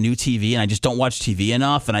wants to get a new TV, and I just don't watch TV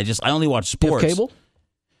enough, and I only watch sports. You have cable?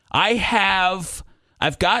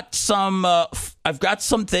 I've got some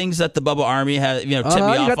things that the Bubba Army has, tip me off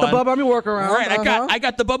on. You got the Bubba Army workaround. Right, I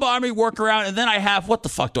got the Bubba Army workaround, and then I have, what the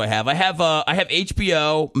fuck do I have? I have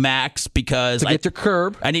HBO Max because to get your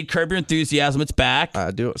Curb. I need Curb Your Enthusiasm. It's back. I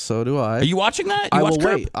do. So do I. Are you watching that? I will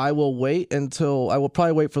wait. I will wait until I will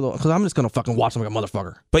probably wait for because I'm just gonna fucking watch them like a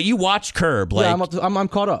motherfucker. But you watch Curb, yeah, I'm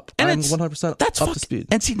caught up. And I'm 100% up to speed.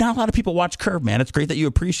 And see, not a lot of people watch Curb, man. It's great that you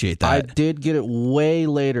appreciate that. I did get it way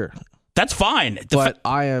later. That's fine. But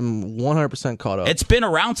I am 100% caught up. It's been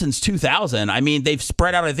around since 2000. I mean, they've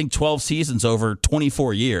spread out, I think, 12 seasons over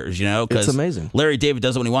 24 years, It's amazing. Larry David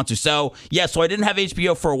does it when he wants to. So, yeah, so I didn't have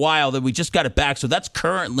HBO for a while. Then we just got it back. So that's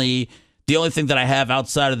currently the only thing that I have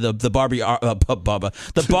outside of the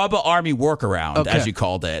Bubba Army workaround, as you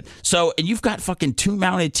called it. So, and you've got fucking two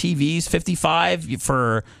mounted TVs, 55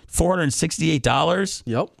 for $468.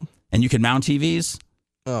 Yep. And you can mount TVs?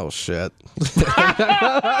 Oh, shit. Dude,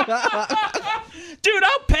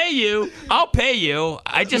 I'll pay you.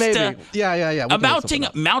 I just maybe. Yeah.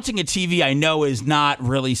 Mounting a TV, I know, is not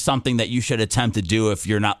really something that you should attempt to do if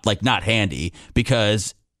you're not handy,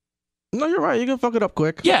 because no, you're right. You can fuck it up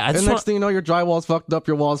quick. Yeah, and next thing you know, your drywall's fucked up,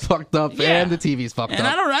 your wall's fucked up, and the TV's fucked up. And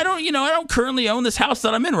I don't currently own this house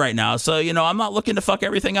that I'm in right now, so I'm not looking to fuck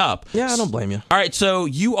everything up. Yeah, I don't blame you. All right, so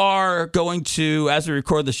you are going to, as we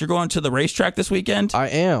record this, you're going to the racetrack this weekend? I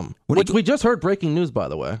am. We just heard breaking news, by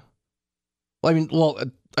the way. I mean,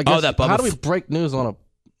 I guess how do we break news on a?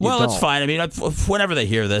 Well, that's fine. I mean, whenever they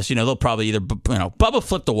hear this, they'll probably either, Bubba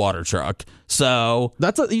flipped the water truck. So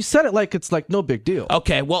you said it like it's like no big deal.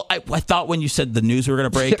 Okay. Well, I thought when you said the news we were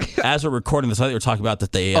going to break, as we're recording this, I thought you were talking about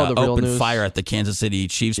that they opened fire at the Kansas City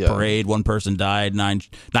Chiefs parade. One person died, nine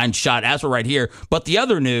shot. As we're right here, but the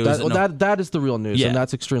other news that is the real news, and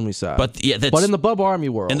that's extremely sad. But but in the Bubba Army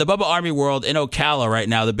world, in Ocala right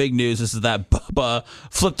now, the big news is that Bubba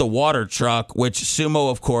flipped the water truck, which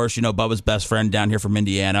Sumo, of course, Bubba's best friend down here from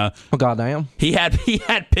Indiana. Oh goddamn! He had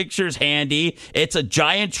pictures handy. It's a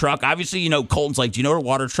giant truck. Obviously, Colton's like, do you know what a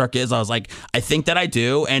water truck is? I was like, I think that I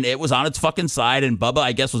do. And it was on its fucking side, and Bubba,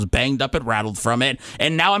 I guess, was banged up and rattled from it.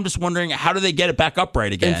 And now I'm just wondering, how do they get it back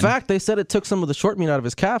upright again? In fact, they said it took some of the short meat out of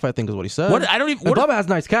his calf, I think is what he said. Bubba has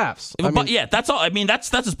nice calves. Yeah, that's all. I mean, that's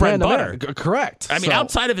his bread and butter. Correct. I mean,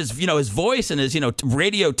 outside of his, his voice and his,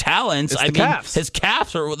 radio talents, his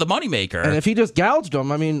calves are the moneymaker. And if he just gouged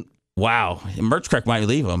them, I mean... Wow, Merch Crack might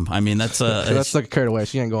leave him. I mean, that's like carried away.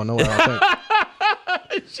 She ain't going nowhere, I think.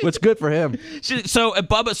 Which good for him. So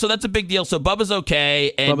Bubba, so that's a big deal. So Bubba's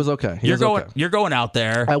okay. And Bubba's okay. You're going out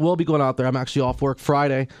there. I will be going out there. I'm actually off work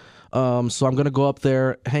Friday, so I'm going to go up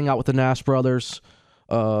there, hang out with the Nash brothers.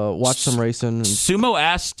 watch some racing. Sumo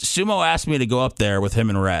asked me to go up there with him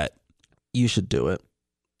and Rhett. You should do it.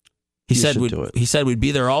 He said we'd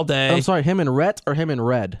be there all day. I'm sorry, him and Rhett or him and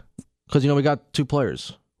Red? Because we got 2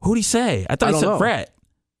 players. Who'd he say? I thought he said Rhett.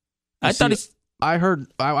 I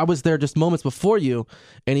heard I was there just moments before you,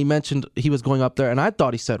 and he mentioned he was going up there, and I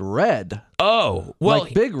thought he said Red. Oh, well,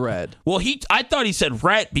 like Big Red. Well, I thought he said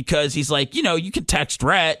Rhett because he's like, you can text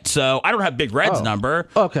Rhett, so I don't have Big Red's number.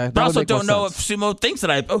 Okay, but I also don't know if Sumo thinks that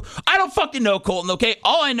I don't fucking know, Colton. Okay,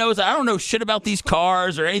 all I know is I don't know shit about these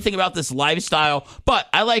cars or anything about this lifestyle, but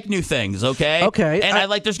I like new things. Okay, and I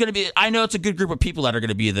like. There's gonna be. I know it's a good group of people that are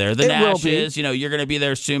gonna be there. The Nashes, you're gonna be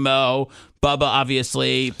there. Sumo, Bubba,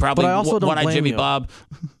 obviously, probably One-Eyed Jimmy Bob.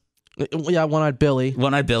 Yeah, One-Eyed Billy.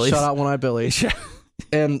 One-Eyed Billy. Shout out One-Eyed Billy.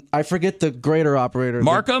 And I forget the grader operator.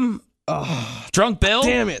 Markham? Drunk Bill?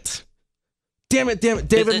 Damn it.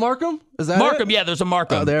 David Markham? Is that Markham, it? yeah, there's a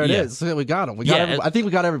Markham. Oh, there it is. We got him. I think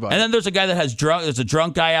we got everybody. And then there's a guy that has there's a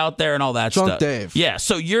drunk guy out there and all that stuff. Drunk Dave. Yeah,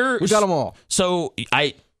 so we got them all. So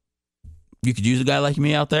you could use a guy like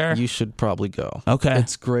me out there? You should probably go. Okay.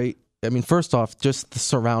 It's great. I mean, first off, just the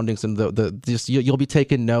surroundings and you'll be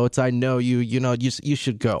taking notes. I know you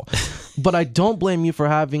should go. But I don't blame you for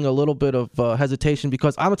having a little bit of hesitation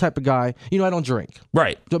because I'm the type of guy, I don't drink.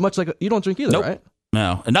 Right. Much like you don't drink either, nope. right?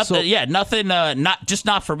 No, nothing.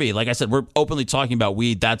 Not for me. Like I said, we're openly talking about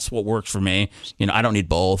weed. That's what works for me. I don't need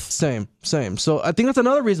both. Same. So I think that's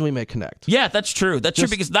another reason we may connect. Yeah, that's true. That's true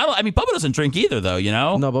because Bubba doesn't drink either, though.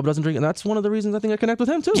 No, Bubba doesn't drink, and that's one of the reasons I think I connect with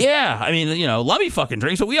him too. Yeah, I mean, Lummy fucking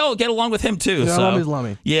drinks, but we all get along with him too. Yeah, so. Lummy's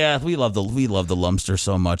Lummy. Yeah, we love the Lumster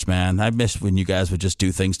so much, man. I miss when you guys would just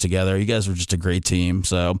do things together. You guys were just a great team.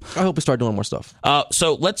 So I hope we start doing more stuff.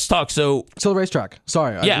 So let's talk. So the racetrack.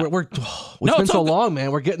 Sorry, yeah, it's been so long,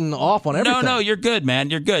 man. We're getting off on everything. No, you're good,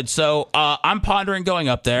 man. You're good. So I'm pondering going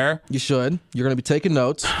up there. You should. You're going to be taking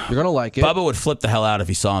notes. You're going to like it. Bubba would flip the hell out if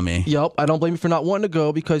he saw me. Yep. I don't blame you for not wanting to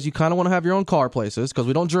go because you kind of want to have your own car places because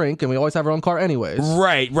we don't drink and we always have our own car anyways.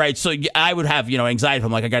 Right. So I would have, anxiety.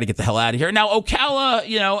 I'm like, I got to get the hell out of here. Now, Ocala,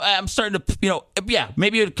 I'm starting to,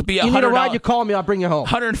 maybe it could be $100. You need a ride, you call me, I'll bring you home.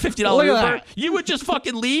 $150 Uber. You would just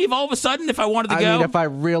fucking leave all of a sudden if I wanted to go? I mean, if I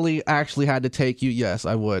really actually had to take you, yes,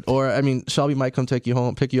 I would. Or, Shelby might come take you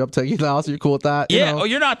home, pick you up, take you to the house. You're cool with that? Yeah. Oh,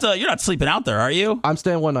 you're not sleeping out there, are you? I'm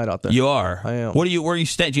staying one night out there. You are? I am. Where are you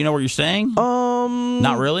staying? Do you know where you're staying?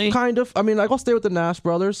 Not really? Kind of. I mean, I'll stay with the Nash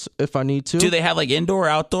brothers if I need to. Do they have like indoor,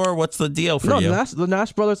 outdoor? What's the deal for you? No, the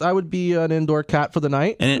Nash brothers, I would be an indoor cat for the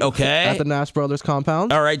night. And at the Nash brothers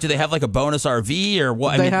compound. All right. Do they have like a bonus RV or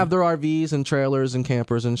what? They have their RVs and trailers and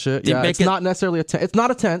campers and shit. Yeah, it's not necessarily a tent. It's not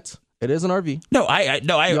a tent. It is an RV. No,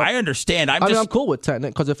 I understand. I'm cool with tent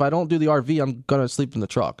because if I don't do the RV, I'm gonna sleep in the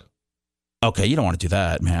truck. Okay, you don't want to do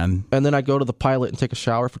that, man. And then I go to the Pilot and take a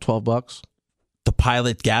shower for $12. The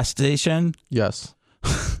Pilot gas station? Yes.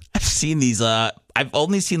 I've seen these. I've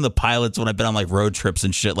only seen the Pilots when I've been on like road trips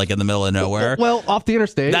and shit, like in the middle of nowhere. Well, off the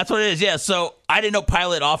interstate. That's what it is. Yeah. So I didn't know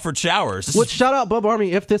Pilot offered showers. Which shout out Bubba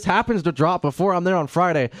Army. If this happens to drop before I'm there on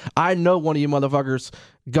Friday, I know one of you motherfuckers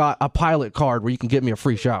got a Pilot card where you can get me a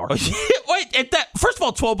free shower. Wait, first of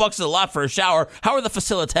all, $12 is a lot for a shower. How are the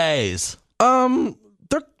facilities?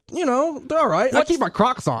 They're all right. I keep my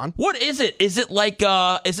Crocs on. What is it? Is it like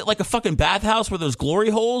a fucking bathhouse where there's glory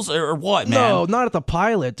holes or what, man? No, not at the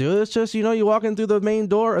Pilot, dude. It's just, you walk in through the main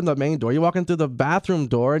door and the main door. You walk in through the bathroom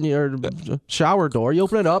door and your shower door. You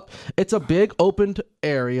open it up. It's a big opened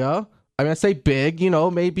area. I mean, I say big,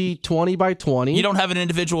 maybe 20 by 20. You don't have an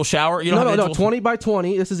individual shower? No, 20 by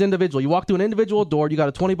 20. This is individual. You walk through an individual door. You got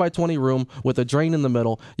a 20 by 20 room with a drain in the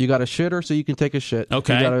middle. You got a shitter so you can take a shit.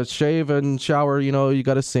 Okay. You got to shave and shower. You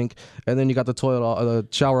got a sink. And then you got the the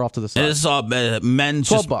shower off to the side. And this is all men's.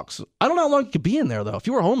 $12. I don't know how long you could be in there, though. If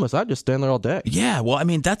you were homeless, I'd just stand there all day. Yeah, well, I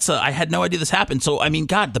mean, I had no idea this happened. So, I mean,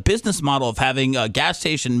 God, the business model of having a gas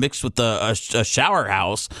station mixed with a shower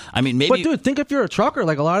house. I mean, maybe. But, dude, think if you're a trucker,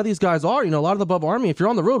 like a lot of these guys are, a lot of the Bubba Army, if you're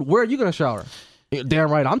on the road, where are you going to shower?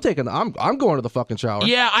 Damn right, I'm going to the fucking shower.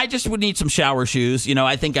 Yeah, I just would need some shower shoes.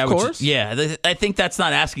 I think I would. Of course. I think that's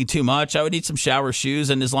not asking too much. I would need some shower shoes,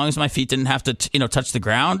 and as long as my feet didn't have to, touch the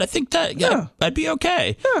ground, I think that I'd be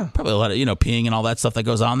okay. Yeah, probably a lot of peeing and all that stuff that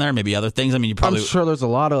goes on there. Maybe other things. I mean, I'm sure there's a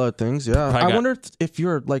lot of other things. Yeah, I wonder if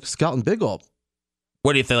you're like scouting Big Gulp.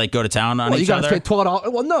 What do you think? Like go to town on each other? You got to pay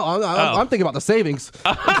 $12. Well, no, I'm thinking about the savings.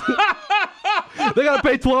 They got to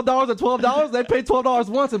pay $12 and $12. They pay $12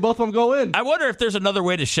 once, and both of them go in. I wonder if there's another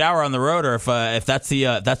way to shower on the road, or if that's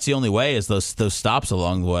the only way is those stops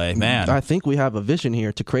along the way. Man, I think we have a vision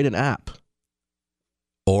here to create an app,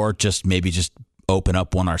 or maybe just open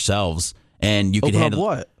up one ourselves, and you can handle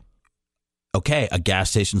what? Okay, a gas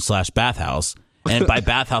station / bathhouse. And by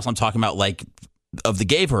bathhouse, I'm talking about like of the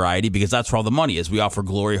gay variety, because that's where all the money is. We offer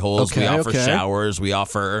glory holes, we offer showers, we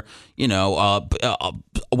offer,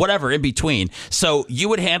 whatever in between. So you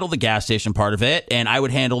would handle the gas station part of it, and I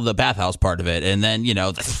would handle the bathhouse part of it. And then,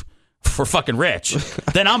 we're fucking rich.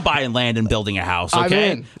 Then I'm buying land and building a house.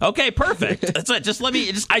 Okay. I'm in. Okay, perfect. That's it.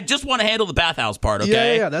 I just want to handle the bathhouse part.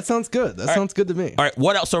 Okay. Yeah. That sounds good. That sounds good to me. All right.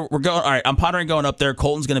 What else? So we're going. All right. I'm pondering going up there.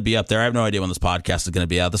 Colton's going to be up there. I have no idea when this podcast is going to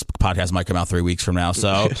be out. This podcast might come out 3 weeks from now.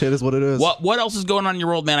 So it is what it is. What else is going on in your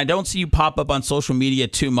world, man? I don't see you pop up on social media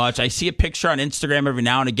too much. I see a picture on Instagram every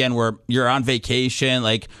now and again where you're on vacation.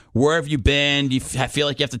 Like, where have you been? Do you feel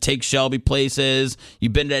like you have to take Shelby places?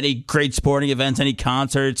 You've been to any great sporting events, any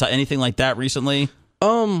concerts, anything like that recently?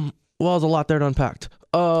 Well, there's a lot there to unpack.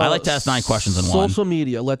 I like to ask 9 questions in one. Social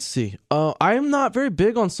media, let's see. I am not very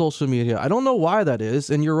big on social media. I don't know why that is,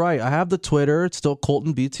 and you're right. I have the Twitter. It's still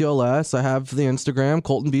Colton BTLS. I have the Instagram,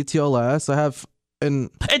 Colton BTLS. I have...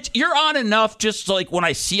 And you're on enough, just like when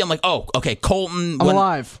I see, I'm like, oh, okay, Colton. I'm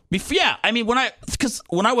alive. Yeah, I mean, because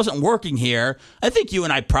when I wasn't working here, I think you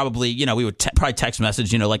and I probably, we would probably text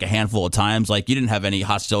message, like a handful of times. Like, you didn't have any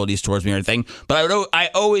hostilities towards me or anything. But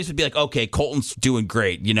I always would be like, okay, Colton's doing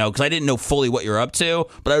great, because I didn't know fully what you're up to.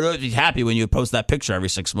 But I would always be happy when you would post that picture every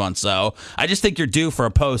 6 months. So I just think you're due for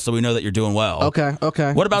a post, so we know that you're doing well. Okay.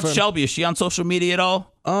 What about Shelby? Is she on social media at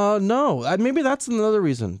all? No. Maybe that's another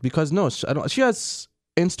reason. Because no, she has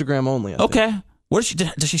Instagram only. I think. What does she do?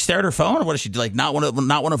 Does she stare at her phone, or what is she like? Not one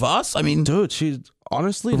of us. I mean, dude, she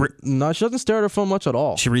honestly no, she doesn't stare at her phone much at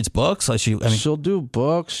all. She reads books. Like she'll do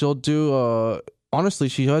books. She'll do. Honestly,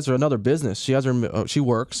 she has another business. She has her. She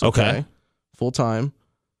works. Okay. Full time.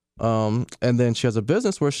 And then she has a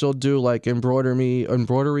business where she'll do like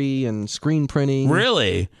embroidery and screen printing.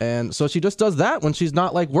 Really? And so she just does that when she's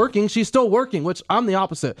not like working. She's still working, which I'm the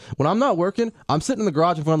opposite. When I'm not working, I'm sitting in the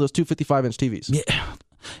garage in front of those 2 55-inch TVs. Yeah.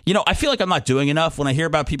 I feel like I'm not doing enough when I hear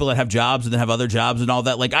about people that have jobs and then have other jobs and all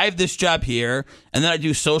that. Like, I have this job here, and then I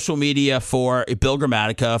do social media for Bill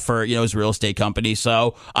Grammatica for, his real estate company.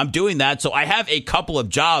 So I'm doing that. So I have a couple of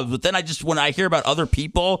jobs, but then when I hear about other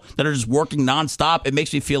people that are just working nonstop, it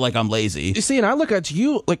makes me feel like I'm lazy. You see, and I look at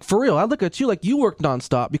you, like, for real, I look at you like you work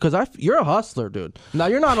nonstop because you're a hustler, dude. Now,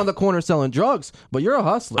 you're not on the corner selling drugs, but you're a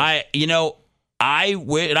hustler.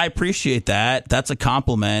 I appreciate that. That's a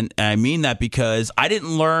compliment. And I mean that because I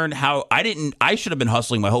didn't learn I should have been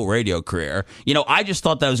hustling my whole radio career. I just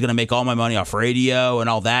thought that I was going to make all my money off radio and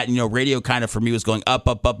all that. Radio kind of for me was going up,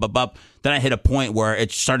 up, up, up, up. Then I hit a point where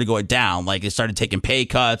it started going down. Like, it started taking pay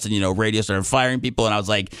cuts and, radio started firing people. And I was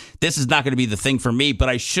like, this is not going to be the thing for me. But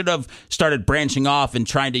I should have started branching off and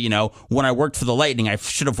trying to, when I worked for the Lightning, I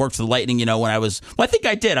should have worked for the Lightning, when I was, I think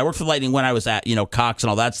I did. I worked for the Lightning when I was at, Cox and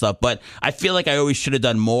all that stuff. But I feel like I always should have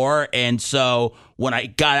done more. And so when I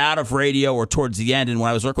got out of radio or towards the end, and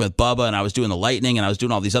when I was working with Bubba and I was doing the Lightning and I was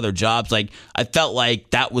doing all these other jobs, like, I felt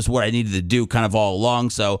like that was what I needed to do kind of all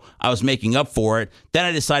along. So I was making up for it. Then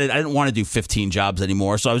I decided I didn't want to do 15 jobs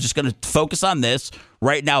anymore. So I was just going to focus on this.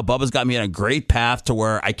 Right now, Bubba's got me on a great path to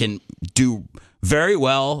where I can do very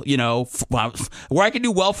well, where I can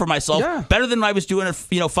do well for myself, better than I was doing at,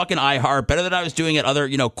 fucking iHeart, better than I was doing at other,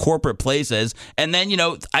 corporate places. And then,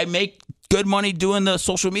 I make good money doing the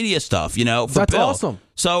social media stuff, for That's Bill. awesome.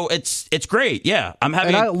 So it's great. Yeah. I'm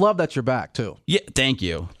having. And I love that you're back too. Yeah. Thank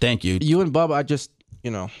you. You and Bubba, I just,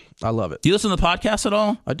 I love it. Do you listen to the podcast at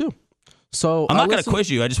all? I do. So I'm not going to quiz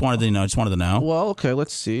you. I just wanted to know. Well, okay,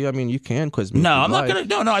 let's see. I mean, you can quiz me. No, I'm not going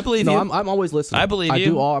to. No, I believe you. I'm always listening. I believe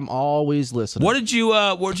you. I'm always listening. What did you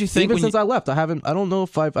think? Even since I left, I don't know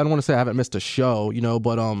if I don't want to say I haven't missed a show,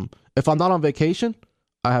 but if I'm not on vacation,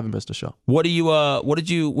 I haven't missed a show. What did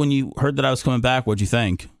you when you heard that I was coming back? What'd you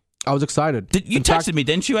think? I was excited. You texted me,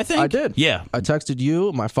 didn't you? I think I did. Yeah, I texted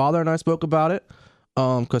you. My father and I spoke about it.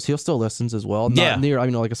 Because he still listens as well.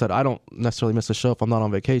 Like I said, I don't necessarily miss a show if I'm not on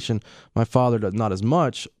vacation. My father does not as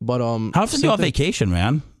much. But how often are you on vacation,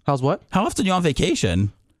 man? How's what? How often are you on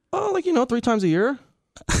vacation? Oh, 3 times a year.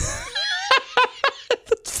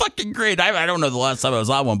 That's fucking great. I don't know the last time I was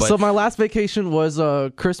on one, but so my last vacation was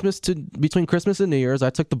between Christmas and New Year's. I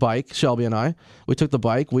took the bike. Shelby and I, we took the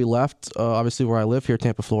bike. We left obviously where I live here,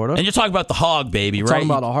 Tampa, Florida. And you're talking about the hog, baby, right? Talking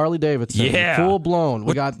about a Harley Davidson, full blown.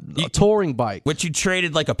 We got a touring bike, which you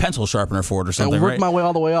traded like a pencil sharpener for it or something. I worked my way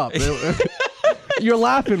all the way up. You're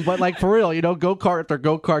laughing, but like for real, go kart to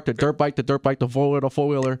go kart to dirt bike to four wheeler to four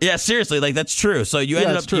wheeler. Yeah, seriously, like that's true. So you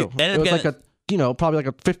ended up. True. It was like probably like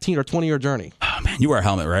a 15 or 20 year journey. Oh man, you wear a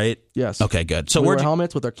helmet, right? Yes. Okay, good. So we wear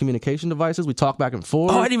helmets with our communication devices. We talk back and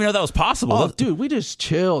forth. Oh, I didn't even know that was possible. Oh, dude, we just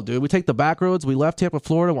chill, dude. We take the back roads. We left Tampa,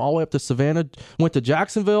 Florida, went all the way up to Savannah, went to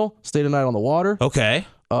Jacksonville, stayed a night on the water. Okay.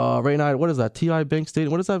 Right now, what is that? TI Bank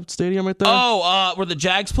Stadium. What is that stadium right there? Oh, where the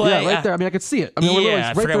Jags play? Yeah, right there. I mean, I could see it. I mean, we're I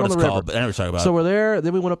right forget there what on the it's river. called, but I know what you're talking about. So we're there.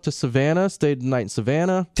 Then we went up to Savannah, stayed the night in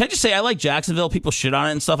Savannah. Can I just say, I like Jacksonville. People shit on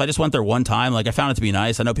it and stuff. I just went there one time. Like, I found it to be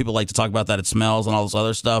nice. I know people like to talk about that it smells and all this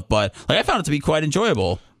other stuff, but like, I found it to be quite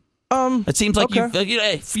enjoyable. It seems like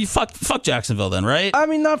you fuck Jacksonville then, right? I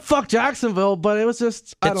mean, not fuck Jacksonville, but it was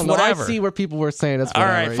just, I don't know. Whatever. I see where people were saying it's all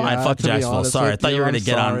whatever. right, fine. Fuck Jacksonville. Sorry. I thought you were going to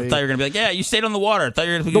get on. I thought you were going to be like, yeah, you stayed on the water. I thought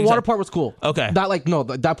you were going to The water part was cool. Okay.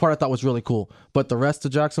 That part I thought was really cool. But the rest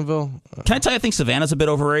of Jacksonville. Can I tell you, I think Savannah's a bit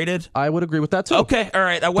overrated? I would agree with that too. Okay. All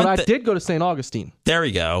right. I did go to St. Augustine. There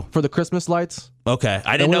we go. For the Christmas lights. Okay.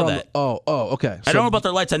 I didn't know that. Okay. I don't know about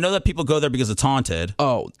their lights. I know that people go there because it's haunted.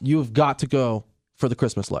 Oh, you've got to go for the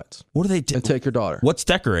Christmas lights. What do they do? And take your daughter. What's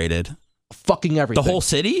decorated? Fucking everything. The whole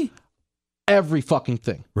city? Every fucking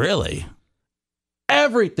thing. Really?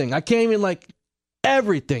 Everything. I can't even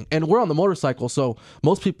everything. And we're on the motorcycle, so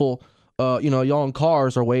most people, y'all in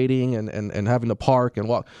cars are waiting and having to park and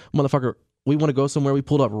walk. Motherfucker, we want to go somewhere. We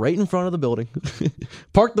pulled up right in front of the building,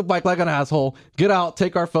 park the bike like an asshole, get out,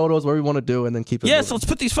 take our photos where we want to do, and then keep it moving. So let's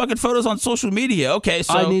put these fucking photos on social media. Okay,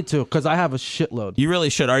 so I need to because I have a shitload. You really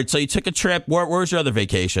should. All right, so you took a trip. Where was your other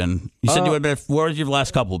vacation? You said you had been. Where was your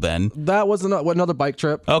last couple been? That was another bike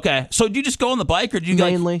trip. Okay, so do you just go on the bike or do you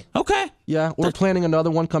mainly? Okay, yeah, we're planning another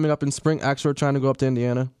one coming up in spring. Actually, we're trying to go up to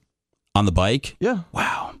Indiana on the bike. Yeah.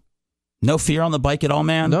 Wow. No fear on the bike at all,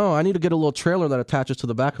 man? No, I need to get a little trailer that attaches to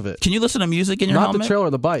the back of it. Can you listen to music in your helmet? Not the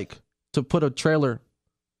trailer, the bike. To put a trailer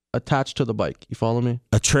attached to the bike. You follow me?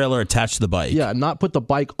 A trailer attached to the bike? Yeah, not put the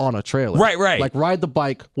bike on a trailer. Right. Like ride the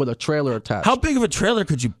bike with a trailer attached. How big of a trailer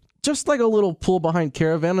could you... Just like a little pull behind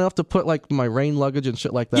caravan, enough to put like my rain luggage and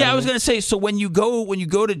shit like that. Yeah, I was gonna say. So when you go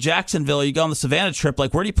to Jacksonville, you go on the Savannah trip.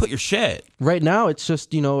 Like, where do you put your shit? Right now, it's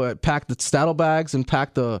just pack the saddle bags and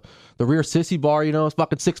pack the rear sissy bar. It's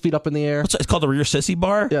fucking 6 feet up in the air. It's called the rear sissy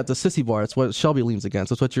bar. Yeah, it's a sissy bar. It's what Shelby leans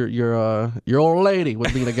against. It's what your old lady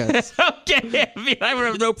would lean against. Okay, I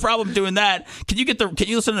have no problem doing that. Can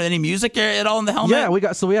you listen to any music at all in the helmet? Yeah,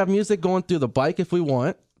 we have music going through the bike if we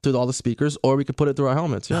want. Through all the speakers, or we could put it through our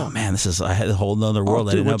helmets. Yeah. Oh man, I had a whole other world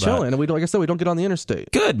I didn't know about. We're chilling, and we don't. Like I said, we don't get on the interstate.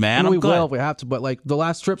 Good man. We I'm glad. will if we have to, but like the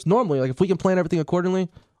last trips, normally, like if we can plan everything accordingly,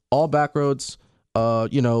 all back roads. You're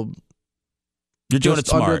doing it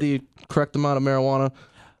smart. Under the correct amount of marijuana,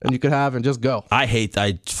 and you could have and just go. I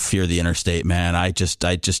fear the interstate, man. I just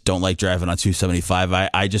don't like driving on 275.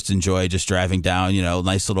 I just enjoy just driving down,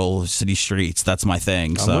 nice little city streets. That's my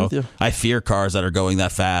thing. I'm with you. I fear cars that are going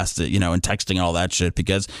that fast, and texting and all that shit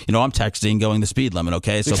because, I'm texting going the speed limit.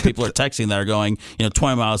 Okay. So people are texting that are going,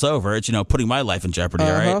 20 miles over. It's, putting my life in jeopardy.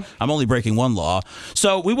 All right. I'm only breaking one law.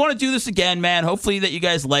 So we want to do this again, man. Hopefully that you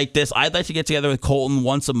guys like this. I'd like to get together with Colton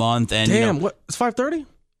once a month. And damn, what? It's 5:30?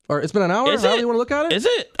 Or it's been an hour? Is it? How do you want to look at it? Is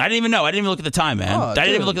it? I didn't even know. I didn't even look at the time, man. I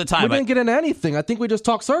didn't even look at the time. We didn't get into anything. I think we just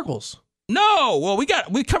talked circles. No. Well,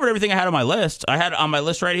 we covered everything I had on my list. I had on my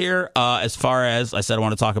list right here, as far as I said, I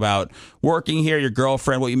want to talk about working here, your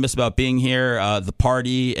girlfriend, what you miss about being here, the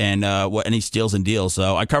party, and what any steals and deals.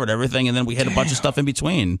 So I covered everything, and then we hit a bunch of stuff in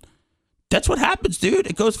between. That's what happens, dude.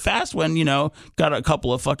 It goes fast when, got a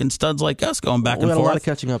couple of fucking studs like us going back and forth. We got a lot of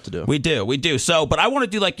catching up to do. We do. So, but I want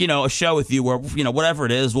to do a show with you where, whatever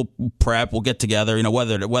it is, we'll prep, we'll get together,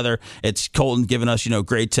 whether it's Colton giving us,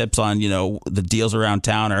 great tips on, the deals around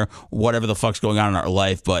town or whatever the fuck's going on in our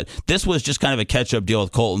life. But this was just kind of a catch-up deal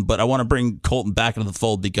with Colton. But I want to bring Colton back into the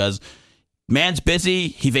fold because man's busy.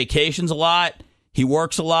 He vacations a lot. He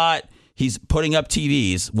works a lot. He's putting up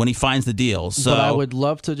TVs when he finds the deals. So, but I would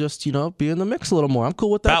love to just, be in the mix a little more. I'm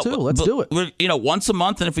cool with that too. Let's do it. Once a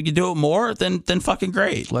month, and if we can do it more, then fucking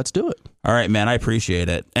great. Let's do it. All right, man. I appreciate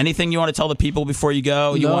it. Anything you want to tell the people before you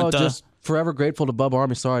go? Just forever grateful to Bubba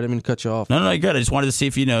Army. Sorry, I didn't mean to cut you off. No, you're good. I just wanted to see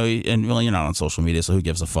if and you're not on social media, so who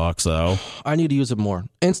gives a fuck? So I need to use it more.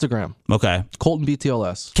 Instagram. Okay. Colton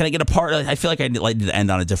BTLS. Can I get a part? I feel like I'd like to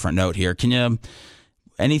end on a different note here. Can you?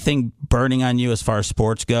 Anything burning on you as far as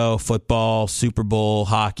sports go? Football, Super Bowl,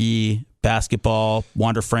 hockey, basketball,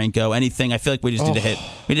 Wander Franco, anything? I feel like we just need to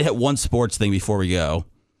hit one sports thing before we go.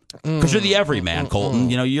 Because you're the everyman,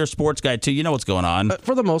 Colton. You're a sports guy too. You know what's going on.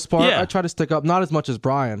 For the most part, I try to stick up. Not as much as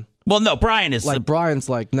Brian. Well, no, Brian is Brian's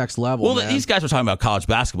like next level. Well, man. These guys were talking about college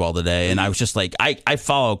basketball today, and I was just like, I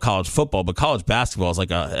follow college football, but college basketball is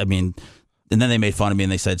like and then they made fun of me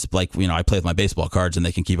and they said, like, I play with my baseball cards and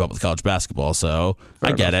they can keep up with college basketball. So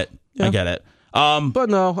I get it. Yeah. I get it. But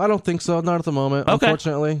no, I don't think so. Not at the moment, okay.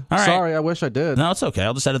 Unfortunately. All right. Sorry, I wish I did. No, it's okay.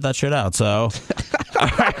 I'll just edit that shit out. So, all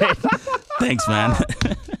right. Thanks, man.